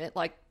speed limit,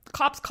 like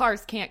cops'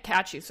 cars can't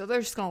catch you, so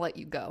they're just gonna let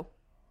you go.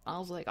 I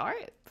was like, all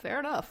right, fair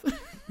enough.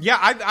 Yeah,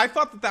 I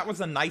thought that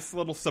was a nice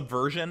little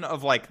subversion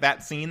of like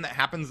that scene that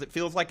happens, it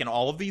feels like, in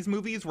all of these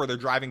movies where they're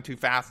driving too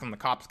fast and the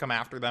cops come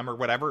after them or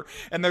whatever,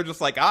 and they're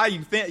just like,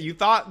 you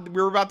thought we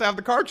were about to have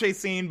the car chase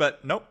scene,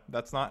 but nope,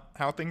 that's not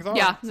how things are.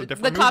 Yeah, it's a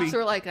different the cops movie.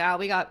 were like,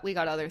 we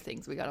got other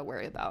things we got to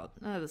worry about.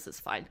 Oh, this is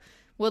fine.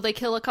 Will they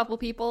kill a couple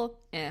people?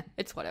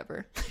 It's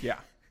whatever. Yeah.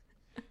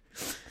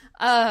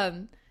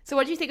 So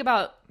what do you think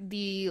about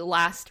the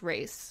last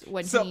race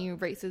when he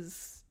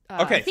races?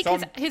 Okay, I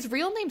think his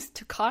real name's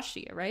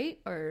Takashi, right?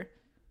 Or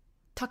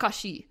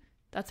Takashi.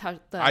 That's how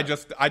I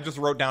just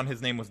wrote down his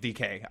name was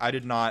DK. I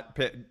did not.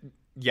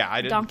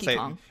 I didn't Donkey say.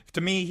 Kong. To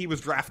me, he was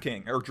Draft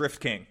King or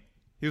Drift King.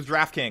 He was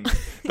Draft King,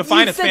 the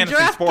finest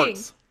fantasy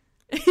sports.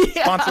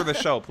 Yeah. Sponsor the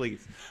show,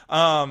 please.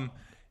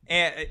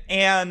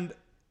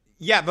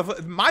 Yeah,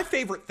 my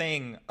favorite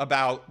thing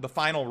about the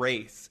final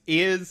race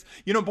is,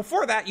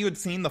 before that you had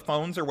seen the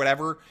phones or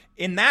whatever.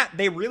 In that,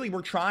 they really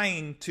were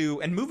trying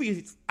to, and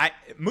movies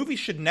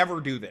should never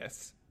do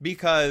this,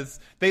 because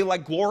they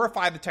like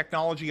glorify the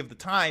technology of the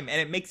time,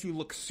 and it makes you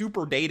look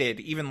super dated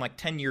even like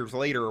 10 years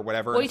later or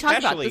whatever. What are you talking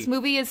about? This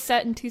movie is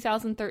set in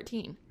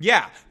 2013.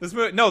 Yeah, this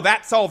movie, no,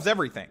 that solves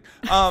everything.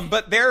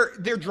 But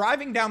they're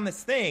driving down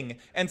this thing,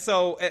 and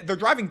so they're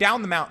driving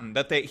down the mountain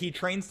that he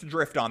trains to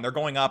drift on. They're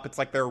going up. It's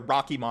like their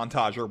Rocky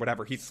montage or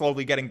whatever. He's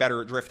slowly getting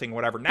better at drifting,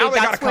 whatever. Now they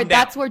got to come down.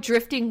 That's where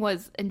drifting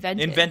was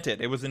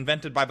invented. It was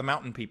invented by the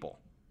mountain people.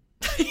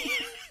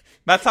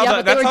 That's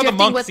how the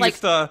monks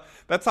used to.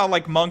 That's how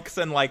like monks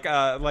and like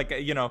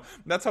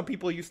that's how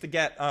people used to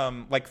get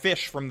like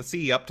fish from the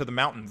sea up to the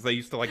mountains. They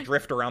used to like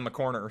drift around the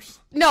corners.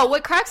 No,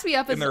 what cracks me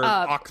up is their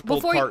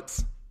ox-pulled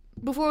carts.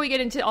 Before we get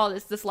into all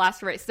this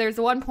last race, there's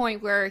one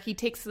point where he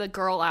takes the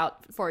girl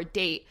out for a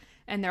date,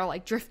 and they're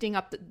like drifting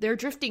up. They're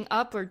drifting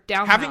up or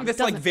down. Having this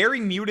like very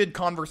muted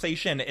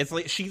conversation. It's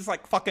like she's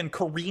like fucking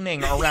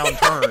careening around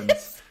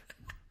turns.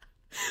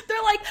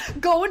 They're like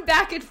going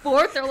back and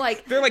forth. They're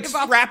like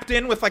strapped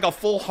in with like a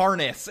full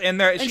harness,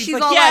 and she's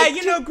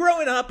like,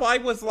 growing up, I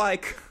was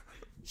like.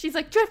 She's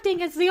like, drifting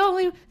is the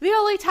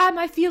only time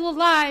I feel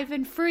alive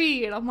and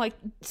free. And I'm like,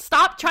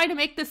 stop trying to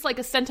make this like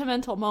a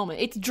sentimental moment.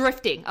 It's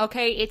drifting,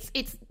 okay?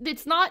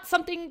 It's not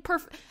something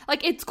perfect.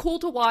 Like, it's cool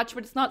to watch,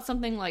 but it's not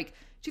something like,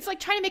 she's like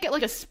trying to make it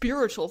like a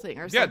spiritual thing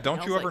or something. Yeah,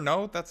 don't you ever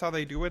know that's how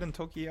they do it in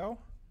Tokyo?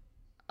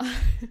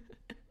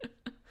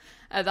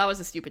 That was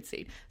a stupid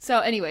scene.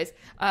 So anyways,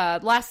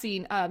 last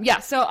scene.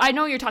 So I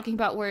know you're talking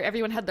about where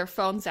everyone had their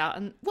phones out.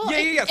 And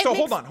So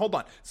hold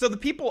on. So the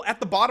people at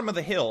the bottom of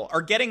the hill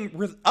are getting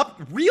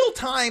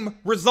real-time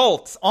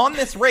results on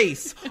this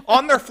race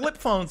on their flip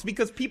phones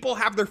because people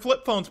have their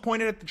flip phones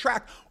pointed at the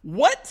track.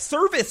 What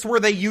service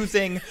were they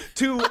using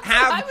to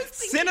have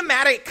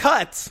cinematic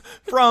cuts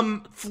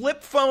from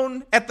flip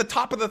phone at the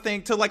top of the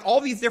thing to like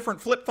all these different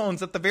flip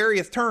phones at the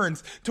various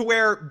turns to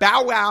where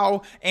Bow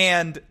Wow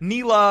and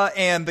Neela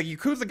and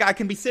the Yakuza guy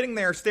can be sitting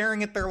there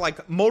staring at their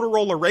like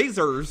Motorola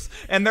Razors,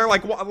 and they're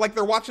like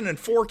they're watching in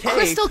 4K,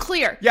 crystal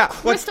clear,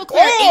 crystal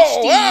clear,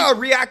 HD,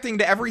 reacting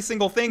to every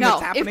single thing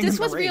that's happening. If this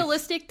was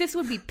realistic, this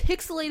would be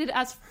pixelated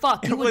as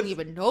fuck. You wouldn't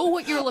even know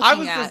what you're looking at. I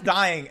was just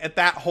dying at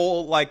that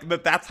whole like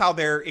that's how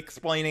they're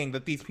explaining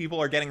that these people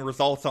are getting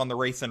results on the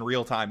race in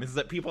real time. Is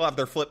that people have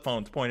their flip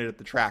phones pointed at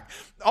the track.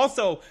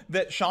 Also,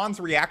 that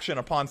Sean's reaction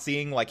upon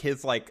seeing like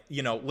his like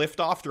lift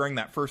off during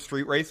that first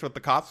street race with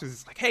the cops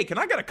was like, hey, can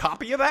I get a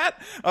copy of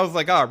that? I was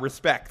like,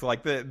 respect.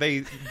 Like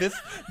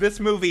this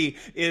movie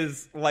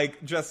is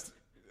like just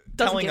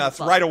telling us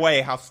right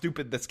away how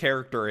stupid this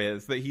character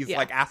is. That he's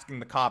like asking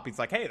the cop. He's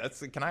like, hey,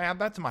 can I add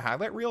that to my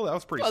highlight reel? That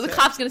was pretty. The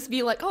cop's gonna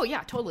be like, oh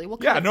yeah, totally. We'll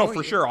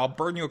for sure. I'll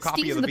burn you a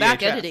copy Steve's of the in the back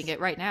VHS. editing it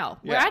right now.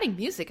 Yeah. We're adding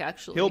music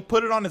actually. He'll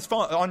put it on his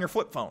phone, on your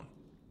flip phone.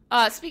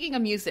 Speaking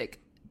of music,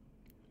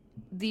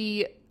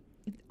 the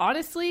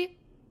honestly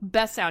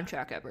best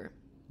soundtrack ever.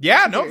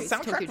 Yeah, the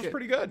soundtrack was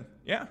pretty good.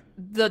 Yeah.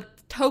 The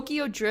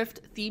Tokyo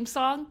Drift theme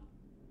song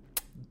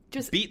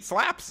just beat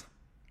slaps.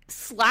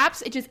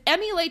 It just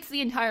emulates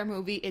the entire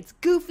movie. It's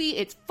goofy,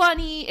 it's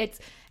funny, it's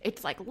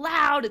like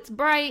loud, it's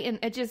bright, and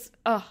it just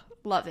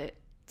love it.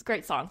 It's a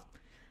great song.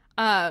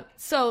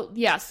 So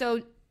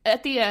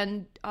at the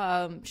end,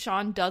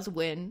 Sean does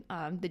win.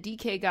 The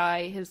DK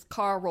guy, his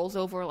car rolls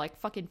over like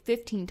fucking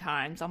 15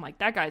 times. I'm like,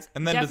 that guy's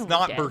and then does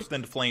not burst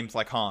into flames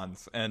like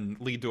Hans and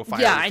lead to a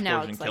fire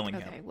explosion, killing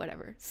him. Okay,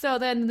 whatever. So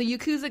then the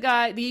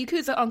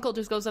Yakuza uncle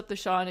just goes up to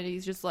Sean and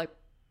he's just like,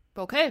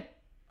 okay.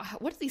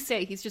 What does he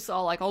say? He's just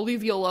all like, I'll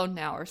leave you alone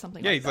now or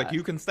something like that. Yeah, he's like,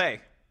 you can stay.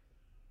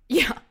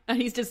 Yeah,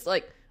 and he's just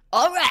like,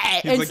 all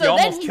right. He's like, you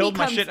almost killed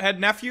my shithead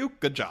nephew?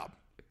 Good job.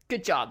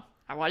 Good job.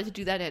 I wanted to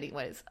do that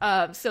anyways.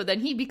 So then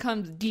he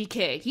becomes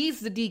DK. He's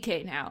the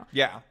DK now.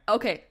 Yeah.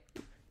 Okay.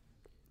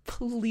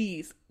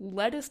 Please,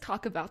 let us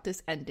talk about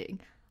this ending.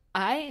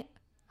 I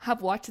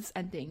have watched this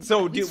ending.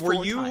 So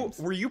were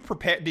you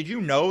prepared? Did you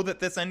know that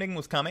this ending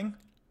was coming?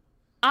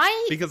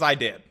 Because I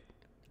did.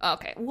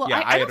 Okay. Well,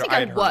 yeah, I don't think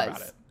I was.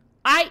 About it.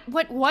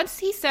 Once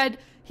he said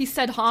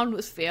Han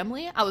was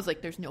family, I was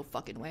like, there's no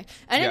fucking way.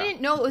 And I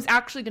didn't know it was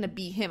actually going to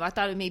be him. I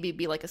thought it maybe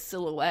be like a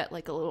silhouette,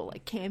 like a little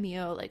like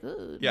cameo, like,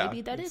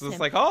 maybe that is him. It's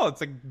like,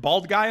 it's a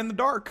bald guy in the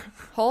dark.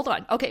 Hold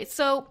on. Okay,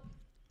 so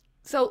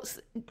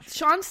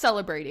Sean's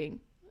celebrating,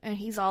 and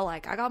he's all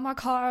like, I got my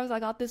cars, I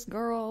got this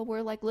girl,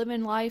 we're like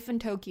living life in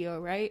Tokyo,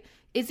 right?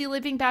 Is he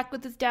living back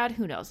with his dad?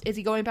 Who knows? Is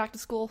he going back to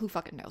school? Who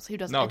fucking knows? It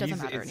doesn't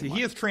matter anymore.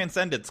 He has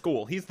transcended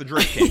school. He's the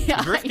Drift King.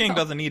 The Drift King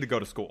doesn't need to go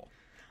to school.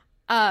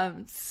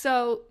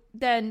 So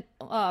then,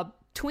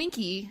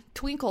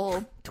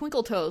 Twinkle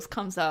Toes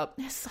comes up.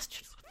 It's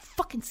such a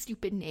fucking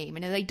stupid name,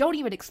 and they don't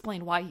even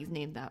explain why he's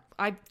named that.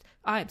 I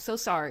am so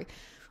sorry.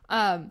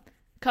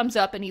 Comes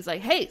up and he's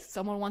like, hey,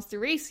 someone wants to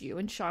race you.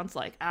 And Sean's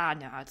like,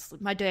 no, it's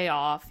my day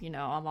off. I'm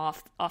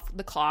off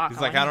the clock.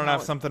 He's like, I don't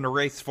have something to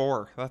race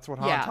for. That's what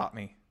Han taught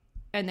me.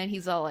 And then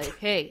he's all like,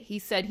 hey, he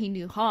said he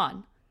knew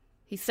Han.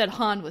 He said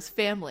Han was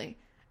family.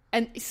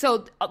 And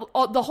so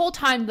the whole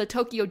time the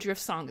Tokyo Drift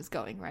song is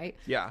going, right?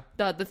 Yeah.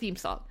 The theme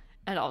song.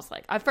 And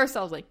at first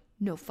I was like,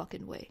 no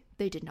fucking way.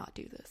 They did not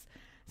do this.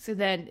 So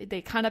then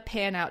they kind of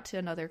pan out to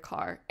another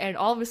car, and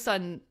all of a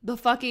sudden, the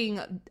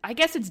fucking, I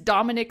guess it's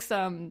Dominic's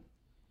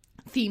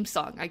theme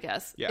song, I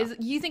guess. Yeah.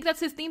 You think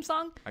that's his theme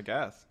song? I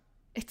guess.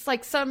 It's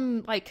like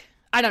some, like,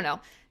 I don't know.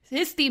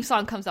 His theme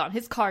song comes on.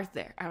 His car's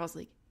there. I was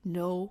like,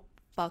 no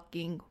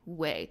fucking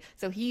way.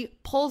 So he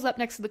pulls up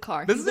next to the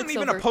car. This isn't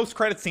even a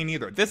post-credit scene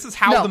either. This is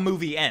how the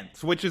movie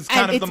ends, which is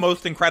kind of the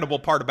most incredible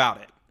part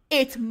about it.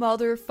 It's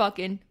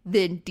motherfucking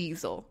Vin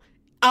Diesel.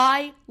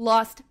 I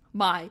lost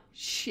my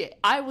shit.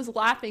 I was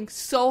laughing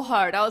so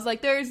hard. I was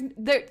like, this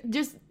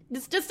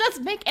just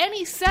doesn't make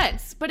any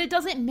sense, but it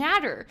doesn't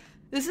matter.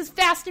 This is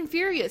Fast and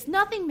Furious.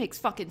 Nothing makes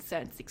fucking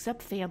sense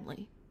except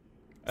family.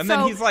 And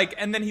then he's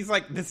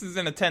like, this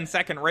isn't a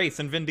 10-second race,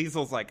 and Vin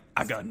Diesel's like,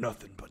 I got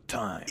nothing but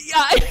time.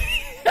 Yeah.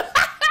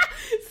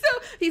 So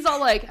he's all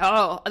like,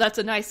 oh, that's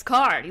a nice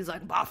car. And he's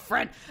like, my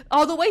friend.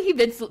 Oh, the way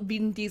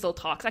Vin Diesel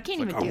talks, I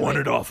can't even do it. I want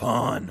it off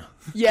Han.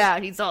 Yeah,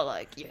 and he's all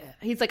like, yeah.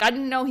 He's like, I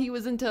didn't know he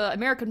was into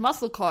American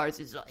muscle cars.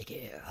 He's like,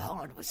 yeah,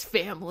 Han was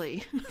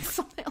family.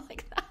 Something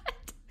like that.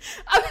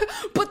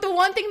 But the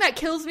one thing that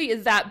kills me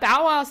is that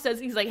Bow Wow says,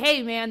 he's like,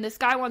 hey, man, this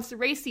guy wants to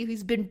race you.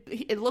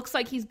 It looks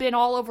like he's been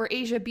all over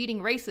Asia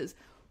beating races.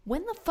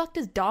 When the fuck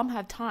does Dom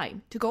have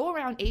time to go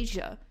around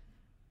Asia?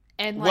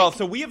 And well,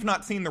 so we have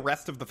not seen the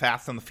rest of the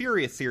Fast and the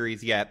Furious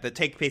series yet that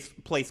take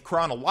place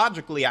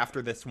chronologically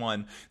after this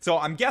one. So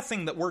I'm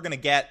guessing that we're going to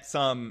get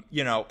some,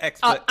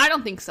 I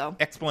don't think so.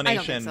 Explanation. I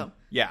don't think so.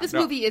 Yeah, this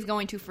movie is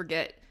going to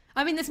forget.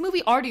 I mean, this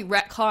movie already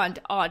retconned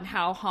on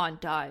how Han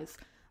dies.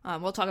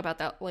 We'll talk about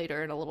that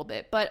later in a little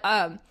bit. But,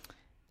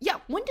 yeah,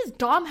 when does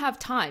Dom have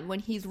time? When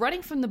he's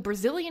running from the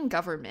Brazilian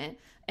government,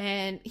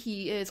 and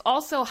he is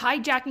also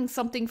hijacking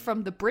something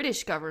from the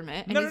British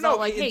government. And No.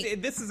 Like, hey,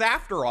 this is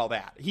after all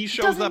that. He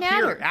shows up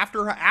matter. here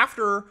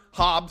after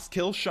Hobbs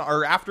kills Shaw,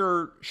 or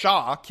after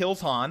Shaw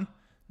kills Han.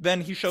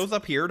 Then he shows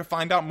up here to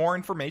find out more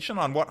information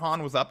on what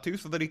Han was up to,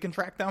 so that he can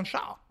track down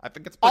Shaw. I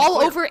think it's pretty all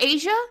clear. over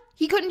Asia.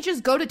 He couldn't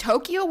just go to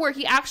Tokyo where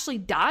he actually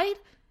died.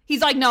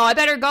 He's like, no, I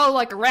better go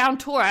like a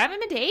round tour. I haven't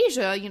been to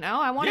Asia,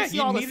 I want to see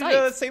all the sights. Yeah, he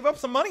needed to save up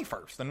some money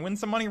first and win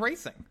some money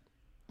racing.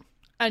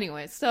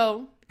 Anyway,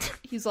 so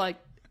he's like,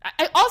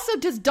 also,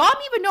 does Dom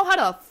even know how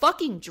to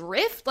fucking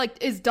drift?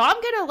 Like, is Dom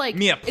gonna like?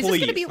 Mia, please. Is this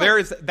gonna be, like, there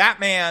is that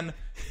man.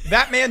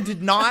 That man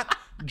did not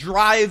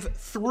drive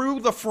through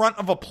the front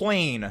of a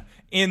plane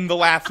in the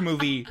last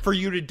movie for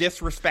you to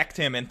disrespect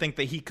him and think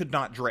that he could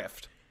not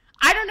drift.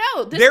 I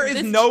don't know. There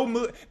is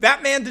no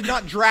that man did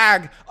not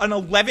drag an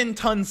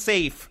 11-ton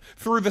safe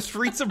through the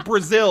streets of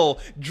Brazil,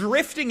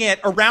 drifting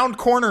it around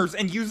corners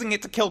and using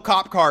it to kill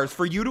cop cars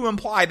for you to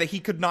imply that he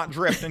could not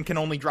drift and can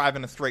only drive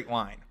in a straight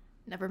line.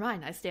 Never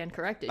mind. I stand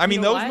corrected. I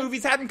mean, those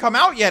movies hadn't come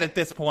out yet at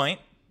this point,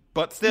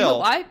 but still. You know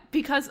why?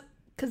 Because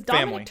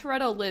Dominic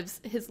Toretto lives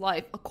his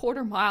life a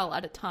quarter mile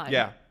at a time.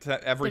 Yeah,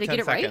 every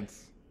 10 seconds. Right?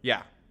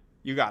 Yeah,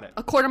 you got it.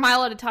 A quarter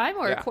mile at a time,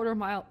 or a quarter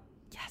mile?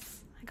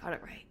 Yes, I got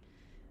it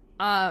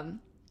right.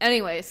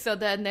 Anyway, so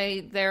then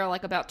they're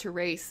like about to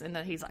race, and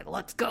then he's like,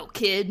 "Let's go,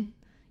 kid."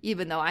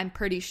 Even though I'm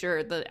pretty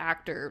sure the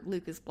actor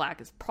Lucas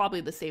Black is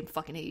probably the same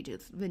fucking age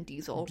as Vin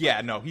Diesel.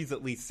 Yeah, no, he's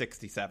at least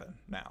 67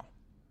 now.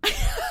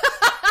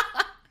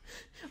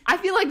 I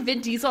feel like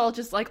Vin Diesel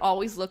just like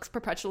always looks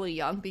perpetually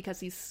young because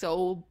he's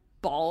so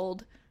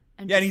bald.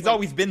 And he's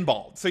always been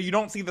bald, so you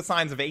don't see the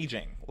signs of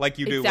aging like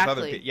you do with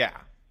other people. Yeah.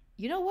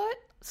 You know what?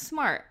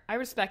 Smart. I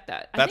respect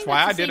that. That's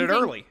why I did it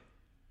early.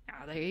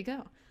 Oh, there you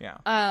go.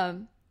 Yeah.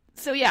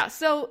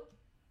 So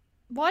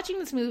watching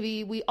this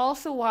movie, we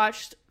also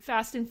watched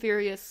Fast and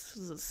Furious.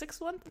 Was it the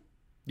 6th one?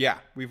 Yeah,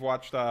 we've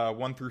watched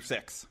 1 through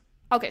 6.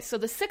 Okay, so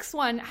the 6th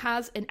one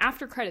has an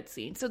after-credit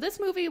scene. So this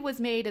movie was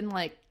made in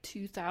like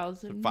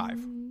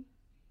 2005.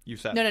 You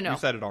said no. You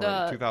said it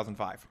already.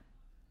 2005.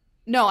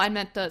 No, I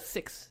meant the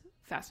 6th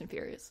Fast and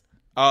Furious.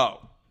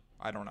 Oh,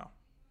 I don't know.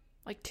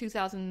 Like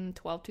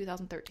 2012,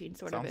 2013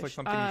 sort of. Sounds like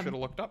something you should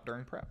have looked up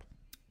during prep.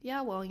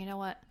 Yeah, well, you know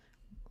what?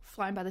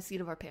 Flying by the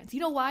seat of our pants. You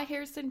know why,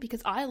 Harrison?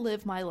 Because I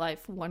live my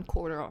life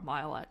 1/4 of a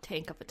mile at a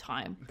tank of a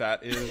time.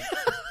 That is,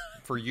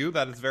 for you,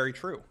 that is very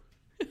true.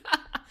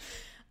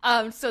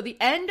 So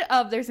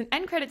there's an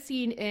end credit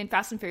scene in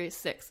Fast and Furious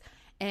 6,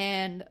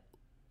 and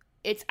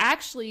it's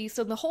actually,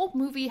 so the whole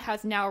movie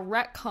has now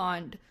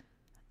retconned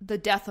the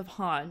death of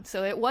Han.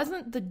 So it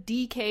wasn't the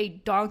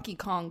DK Donkey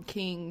Kong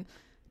King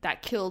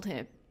that killed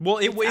him. Well,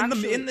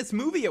 in this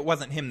movie, it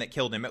wasn't him that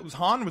killed him. It was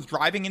Han was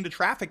driving into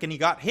traffic and he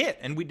got hit,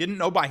 and we didn't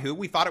know by who.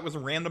 We thought it was a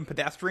random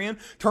pedestrian.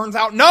 Turns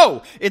out,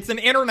 no, it's an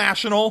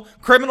international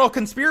criminal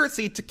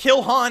conspiracy to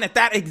kill Han at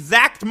that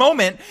exact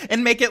moment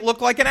and make it look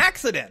like an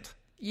accident.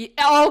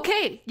 Yeah,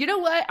 okay. You know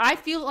what? I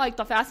feel like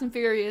the Fast and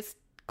Furious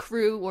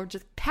crew were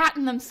just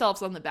patting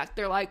themselves on the back.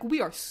 They're like,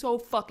 we are so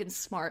fucking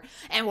smart,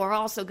 and we're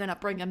also gonna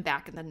bring him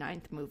back in the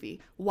 9th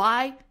movie.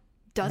 Why?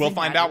 We'll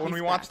find out when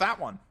we watch that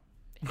one.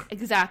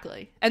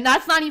 Exactly. And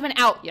that's not even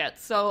out yet.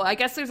 So I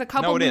guess there's a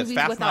couple movies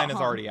without Han. No, it is. Fast 9 is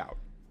already out.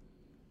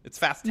 It's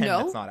Fast 10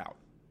 that's not out.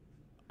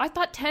 I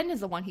thought 10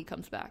 is the one he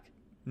comes back.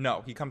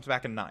 No, he comes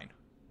back in 9.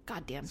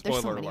 God damn,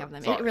 there's so many of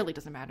them. Sorry. It really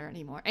doesn't matter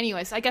anymore.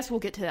 Anyways, I guess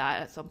we'll get to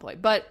that at some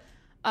point. But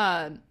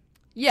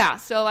Yeah,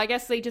 so I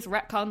guess they just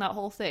retconned that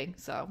whole thing,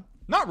 so.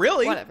 Not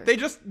really. Whatever. They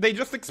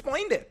just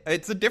explained it.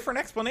 It's a different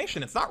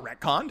explanation. It's not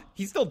retconned.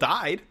 He still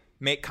died,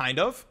 kind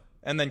of,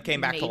 and then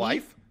came back to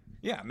life.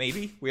 Yeah,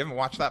 maybe. We haven't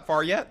watched that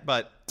far yet,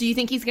 but... Do you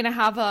think he's going to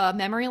have a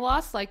memory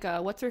loss like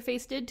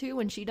What's-Her-Face did, too,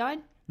 when she died?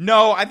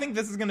 No, I think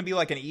this is going to be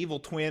like an evil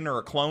twin or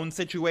a clone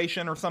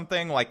situation or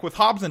something. Like, with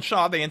Hobbs and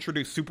Shaw, they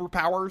introduced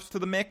superpowers to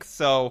the mix,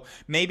 so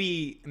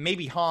maybe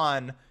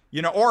Han,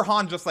 or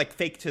Han just, like,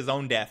 faked his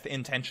own death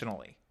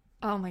intentionally.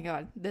 Oh my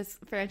god, this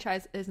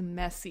franchise is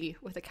messy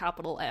with a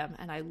capital M,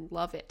 and I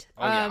love it.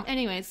 Oh, yeah.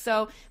 Anyways,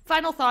 so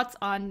final thoughts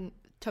on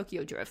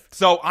Tokyo Drift.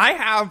 So I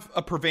have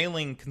a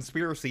prevailing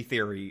conspiracy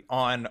theory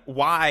on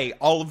why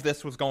all of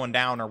this was going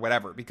down or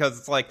whatever, because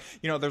it's like,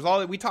 there's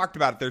all that we talked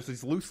about. There's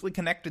these loosely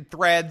connected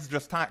threads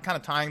just kind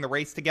of tying the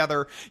race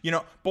together,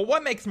 but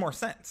what makes more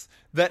sense?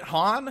 That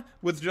Han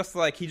was just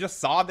like, he just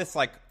saw this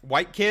like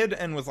white kid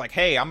and was like,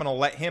 hey, I'm going to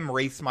let him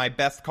race my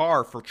best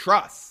car for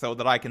trust so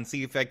that I can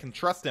see if I can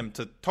trust him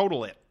to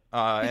total it.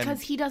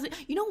 Because he doesn't,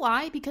 you know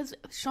why? Because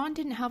Sean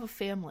didn't have a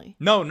family.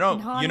 No.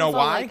 You know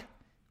why?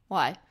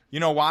 Why? You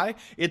know why?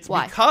 It's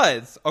why?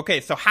 Because, okay,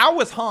 so how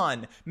was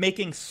Han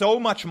making so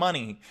much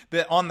money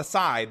that on the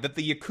side that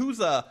the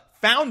Yakuza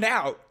found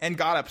out and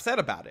got upset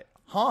about it?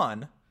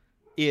 Han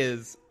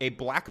is a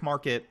black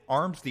market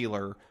arms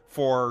dealer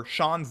for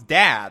Sean's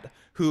dad,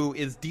 who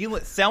is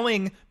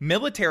selling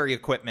military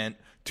equipment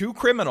to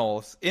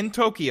criminals in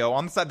Tokyo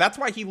on the side. That's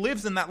why he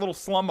lives in that little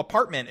slum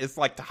apartment, is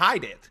like to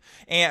hide it.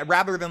 And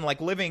rather than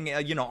like living,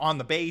 on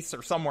the base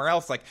or somewhere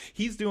else, like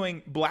he's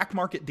doing black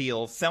market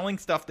deals, selling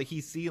stuff that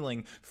he's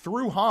stealing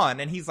through Han.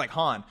 And he's like,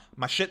 Han,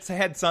 my shit's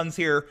ahead son's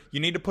here. You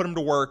need to put him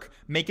to work,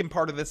 make him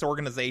part of this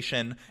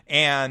organization.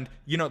 And,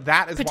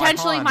 that is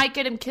potentially why Han might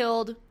get him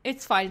killed.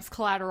 It's fine. It's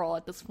collateral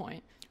at this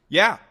point.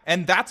 Yeah,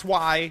 and that's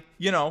why,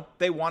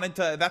 they wanted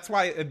to, that's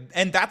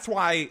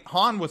why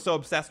Han was so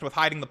obsessed with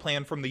hiding the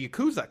plan from the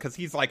Yakuza, because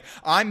he's like,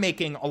 I'm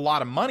making a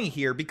lot of money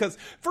here, because,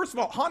 first of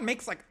all, Han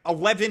makes like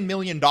 $11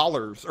 million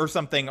or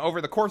something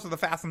over the course of the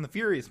Fast and the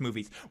Furious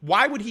movies.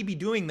 Why would he be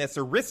doing this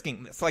or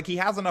risking this? Like, he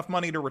has enough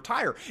money to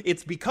retire.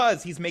 It's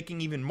because he's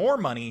making even more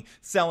money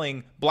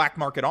selling black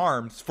market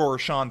arms for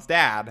Sean's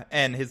dad,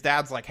 and his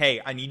dad's like,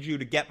 hey, I need you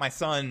to get my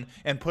son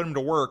and put him to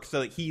work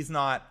so that he's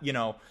not,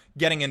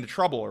 getting into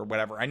trouble or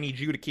whatever. I need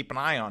you to keep an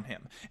eye on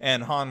him.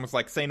 And Han was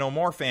like, say no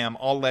more, fam.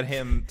 I'll let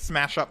him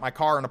smash up my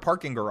car in a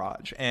parking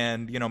garage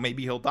and,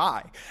 maybe he'll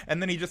die.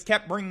 And then he just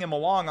kept bringing him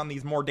along on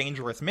these more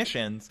dangerous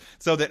missions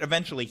so that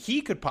eventually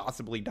he could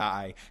possibly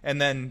die. And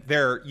then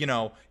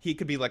he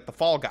could be like the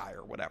fall guy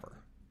or whatever.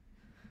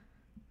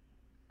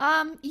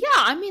 Yeah,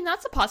 I mean,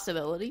 that's a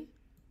possibility.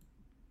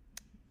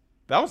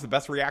 That was the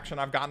best reaction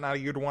I've gotten out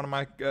of you to one of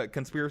my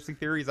conspiracy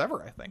theories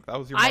ever. I think that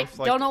was your most.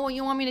 I don't know what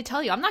you want me to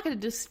tell you. I'm not going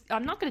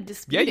to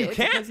dispute. Yeah, you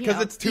can't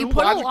because it's too you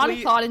put a lot of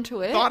thought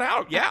into it. Thought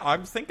out. Yeah, I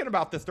was thinking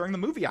about this during the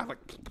movie. I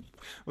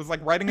was like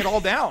writing it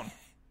all down.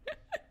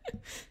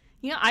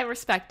 I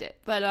respect it,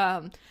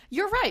 but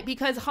you're right,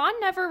 because Han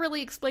never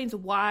really explains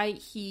why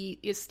he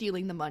is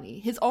stealing the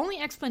money. His only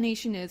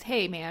explanation is,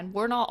 "Hey, man,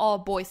 we're not all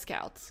Boy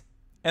Scouts."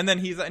 And then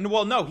he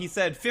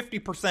said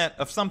 50%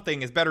 of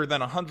something is better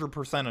than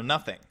 100% of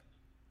nothing.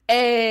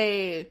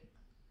 Hey,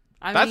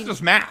 that's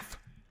just math.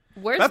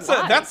 It works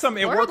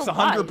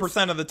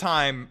 100% of the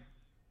time,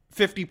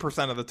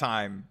 50% of the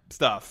time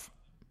stuff.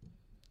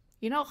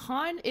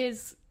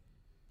 Han's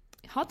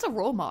a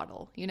role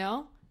model,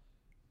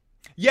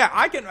 Yeah,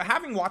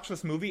 having watched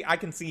this movie, I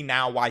can see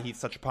now why he's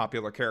such a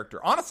popular character.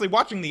 Honestly,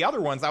 watching the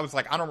other ones, I was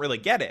like, I don't really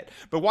get it.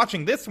 But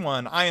watching this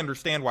one, I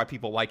understand why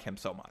people like him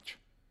so much.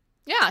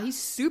 Yeah, he's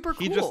super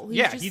cool.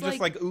 He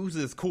just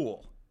oozes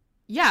cool.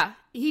 Yeah,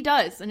 he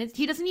does, and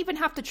he doesn't even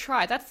have to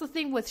try. That's the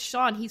thing with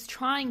Sean. He's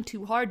trying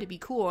too hard to be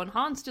cool, and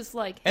Han's just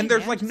like, hey, and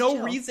there's man, no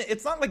chill. reason.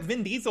 It's not like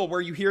Vin Diesel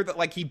where you hear that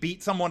like he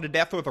beat someone to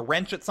death with a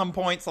wrench at some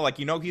point, so like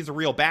he's a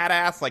real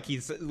badass, like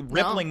he's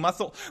rippling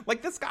muscle.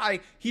 Like this guy,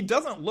 he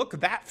doesn't look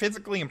that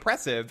physically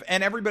impressive,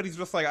 and everybody's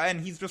just like,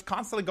 and he's just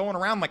constantly going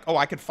around like, oh,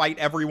 I could fight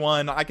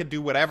everyone, I could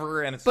do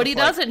whatever, and but he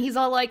doesn't. He's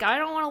all like, I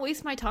don't want to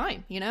waste my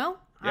time,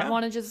 Yeah. I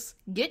want to just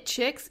get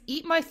chicks,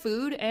 eat my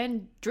food,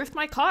 and drift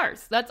my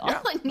cars. That's all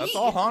I need. That's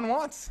all Han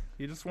wants.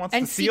 He just wants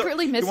to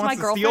secretly miss my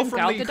girlfriend,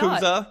 from the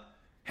Yakuza,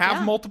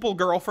 have multiple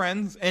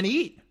girlfriends, and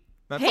eat.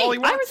 That's all he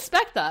wants. I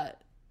respect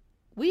that.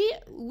 We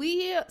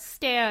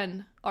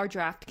stan our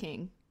draft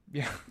king.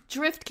 Yeah.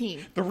 Drift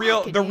king. The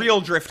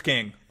real Drift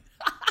King.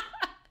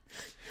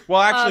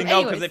 Well, actually,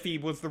 no, because if he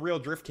was the real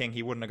Drift King,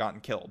 he wouldn't have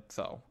gotten killed.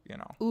 So,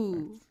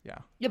 Ooh. Yeah.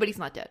 Yeah, but he's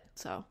not dead,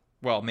 so.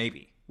 Well,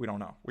 maybe. We don't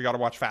know. We got to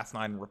watch Fast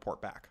 9 and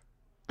report back.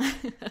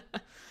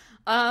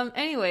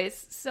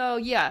 Anyways, so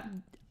yeah,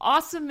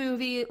 awesome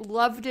movie.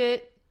 Loved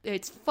it.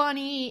 It's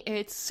funny.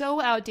 It's so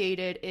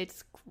outdated.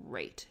 It's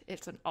great.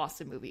 It's an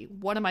awesome movie.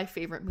 One of my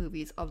favorite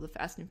movies of the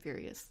Fast and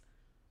Furious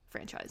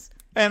franchise.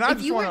 And I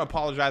just want to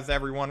apologize to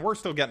everyone. We're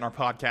still getting our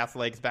podcast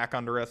legs back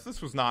under us. This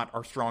was not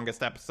our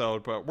strongest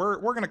episode, but we're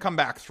going to come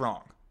back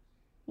strong.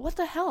 What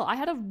the hell? I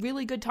had a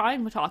really good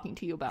time talking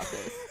to you about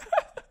this.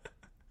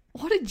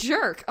 What a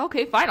jerk.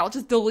 Okay, fine. I'll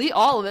just delete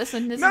all of this,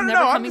 and this is never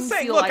I'm coming just to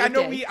saying. see a Look, light I of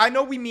know day. I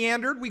know we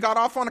meandered. We got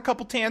off on a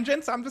couple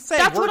tangents. I'm just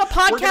saying That's what a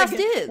podcast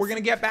is. We're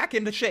gonna get back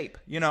into shape.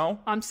 You know.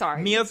 I'm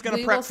sorry. Mia's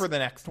gonna prep for the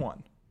next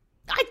one.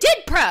 I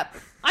did prep.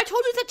 I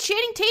told you that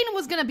Channing Tatum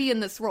was gonna be in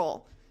this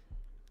role.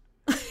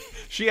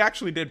 She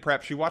actually did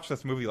prep. She watched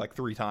this movie like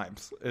 3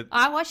 times.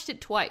 I watched it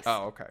twice.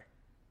 Oh,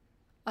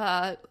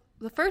 okay.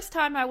 The first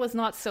time I was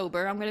not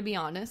sober, I'm going to be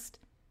honest.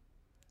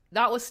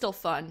 That was still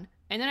fun.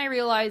 And then I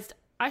realized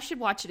I should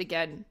watch it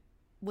again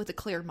with a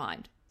clear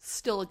mind.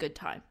 Still a good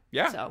time.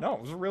 Yeah, So, no,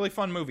 it was a really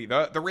fun movie.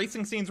 The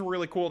racing scenes were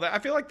really cool. I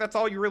feel like that's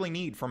all you really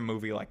need from a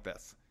movie like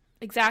this.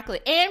 exactly.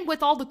 And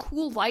with all the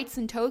cool lights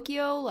in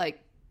Tokyo,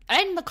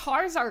 and the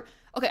cars are...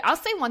 Okay, I'll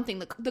say one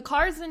thing. The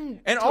cars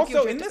in And Tokyo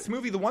also, Drift- in this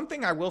movie, the one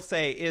thing I will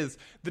say is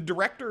the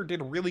director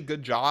did a really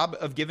good job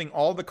of giving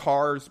all the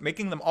cars,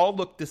 making them all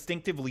look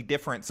distinctively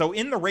different. So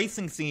in the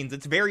racing scenes,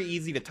 it's very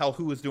easy to tell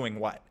who is doing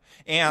what.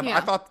 And Yeah.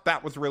 I thought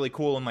that was really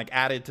cool and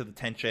added to the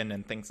tension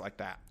and things like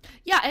that.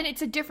 Yeah, and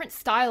it's a different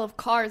style of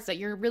cars that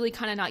you're really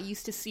kind of not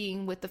used to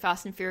seeing with the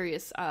Fast and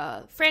Furious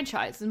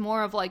franchise. And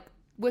more of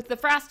with the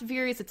Fast and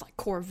Furious, it's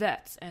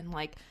Corvettes and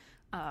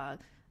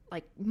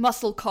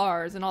muscle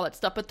cars and all that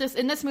stuff. But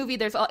in this movie,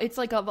 it's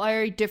a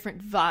very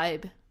different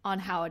vibe on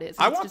how it is.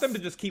 I want them to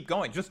just keep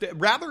going. Just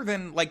rather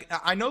than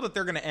I know that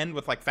they're going to end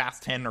with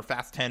Fast 10 or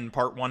Fast 10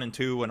 Part 1 and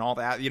 2 and all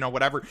that,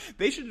 whatever.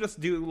 They should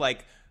just do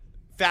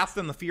Fast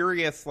and the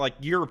Furious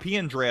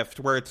European drift,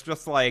 where it's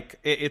just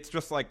it's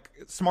just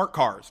smart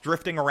cars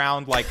drifting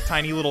around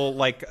tiny little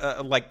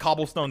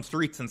cobblestone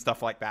streets and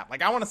stuff like that.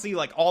 I want to see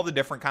all the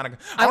different kind of.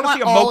 I want to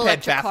see a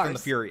moped Fast and the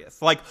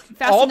Furious,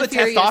 all the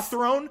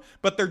testosterone,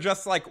 but they're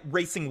just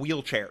racing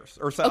wheelchairs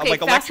or so,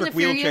 electric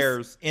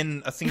wheelchairs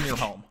in a senior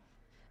home.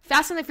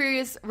 Fast and the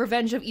Furious: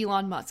 Revenge of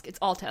Elon Musk. It's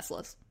all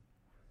Teslas.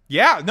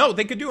 Yeah, no,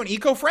 they could do an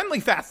eco-friendly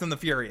Fast and the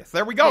Furious.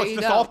 There we go. It's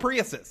just all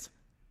Priuses.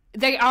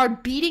 They are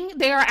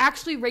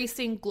actually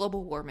racing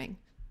global warming.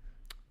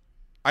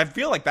 I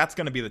feel like that's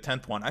going to be the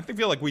 10th one. I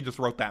feel like we just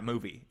wrote that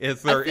movie.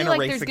 They're in a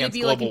race against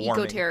global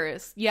warming.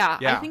 Eco-terrorist. Yeah,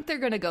 I think they're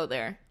going to go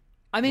there.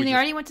 I mean, they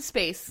already went to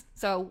space,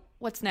 so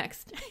what's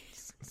next?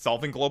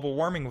 Solving global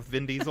warming with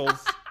Vin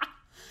Diesel's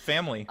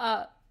family.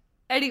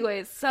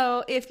 Anyways,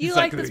 so if you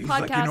like this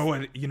podcast... you know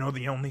what? You know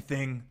the only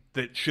thing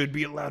that should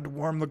be allowed to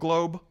warm the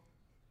globe?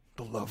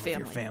 The love of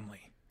your family.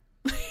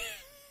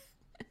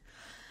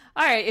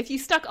 All right, if you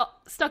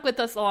stuck with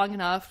us long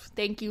enough,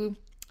 thank you.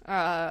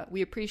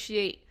 We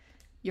appreciate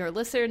your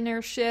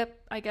listenership.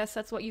 I guess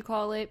that's what you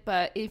call it.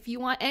 But if you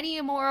want any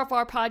more of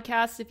our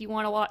podcasts, if you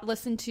want to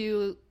listen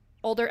to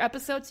older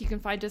episodes, you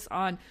can find us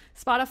on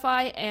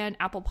Spotify and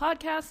Apple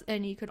Podcasts.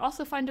 And you can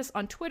also find us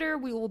on Twitter.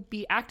 We will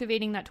be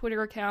activating that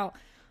Twitter account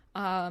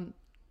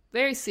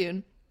very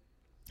soon.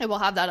 And we'll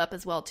have that up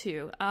as well,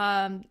 too.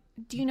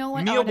 Do you know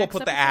what Mia will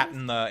put the at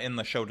in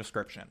the show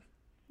description.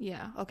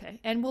 Yeah,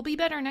 okay. And we'll be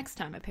better next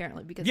time,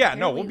 apparently. Because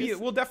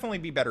we'll definitely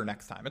be better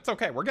next time. It's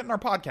okay. We're getting our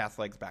podcast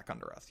legs back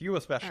under us. You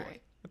especially.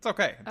 Right. It's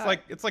okay.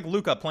 It's like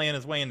Luca playing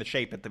his way into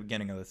shape at the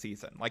beginning of the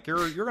season.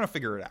 You're going to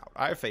figure it out.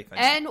 I have faith in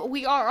you. And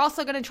we are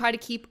also going to try to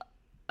keep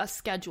a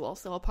schedule.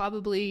 So we're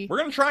going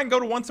to try and go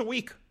to once a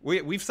week.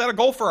 We've set a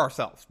goal for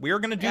ourselves. We are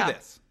going to do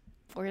this.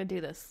 We're going to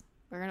do this.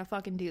 We're going to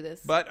fucking do this.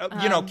 But,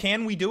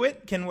 can we do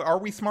it? Are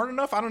we smart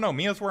enough? I don't know.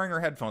 Mia's wearing her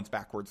headphones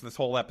backwards this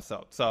whole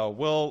episode. So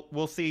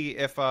we'll see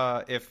if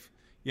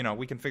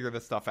we can figure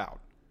this stuff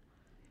out.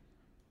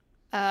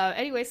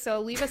 Anyway,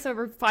 so leave us a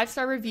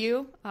 5-star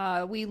review.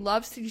 We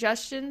love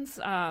suggestions.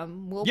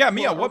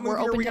 Mia, what movie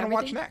are we going to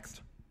watch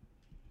next?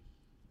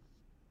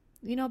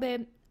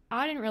 Babe,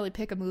 I didn't really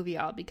pick a movie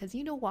out because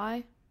you know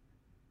why?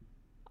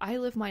 I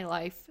live my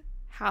life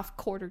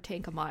quarter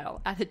tank a mile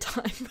at a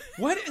time.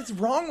 What is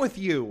wrong with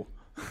you?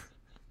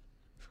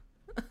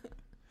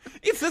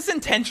 Is this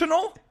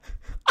intentional?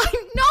 I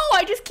know,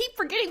 I just keep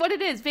forgetting what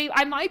it is. Babe,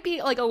 I might be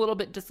a little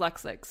bit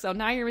dyslexic, so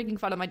now you're making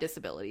fun of my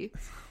disability. Oh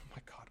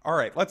my God. All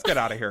right, let's get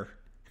out of here.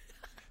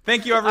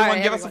 Thank you,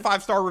 everyone. Give us a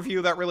 5-star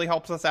review. That really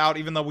helps us out,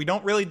 even though we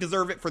don't really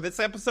deserve it for this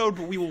episode,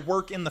 but we will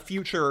work in the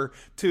future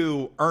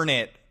to earn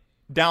it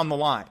down the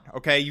line,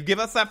 okay? You give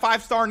us that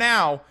 5-star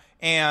now,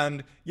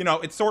 and,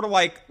 it's sort of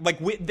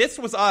this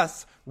was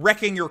us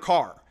wrecking your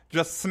car.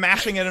 Just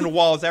smashing it into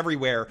walls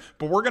everywhere.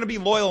 But we're going to be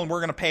loyal and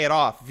we're going to pay it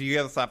off if you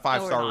give us that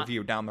 5-star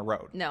review down the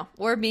road. No,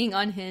 we're being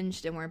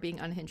unhinged and we're being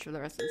unhinged for the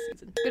rest of the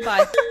season.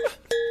 Goodbye.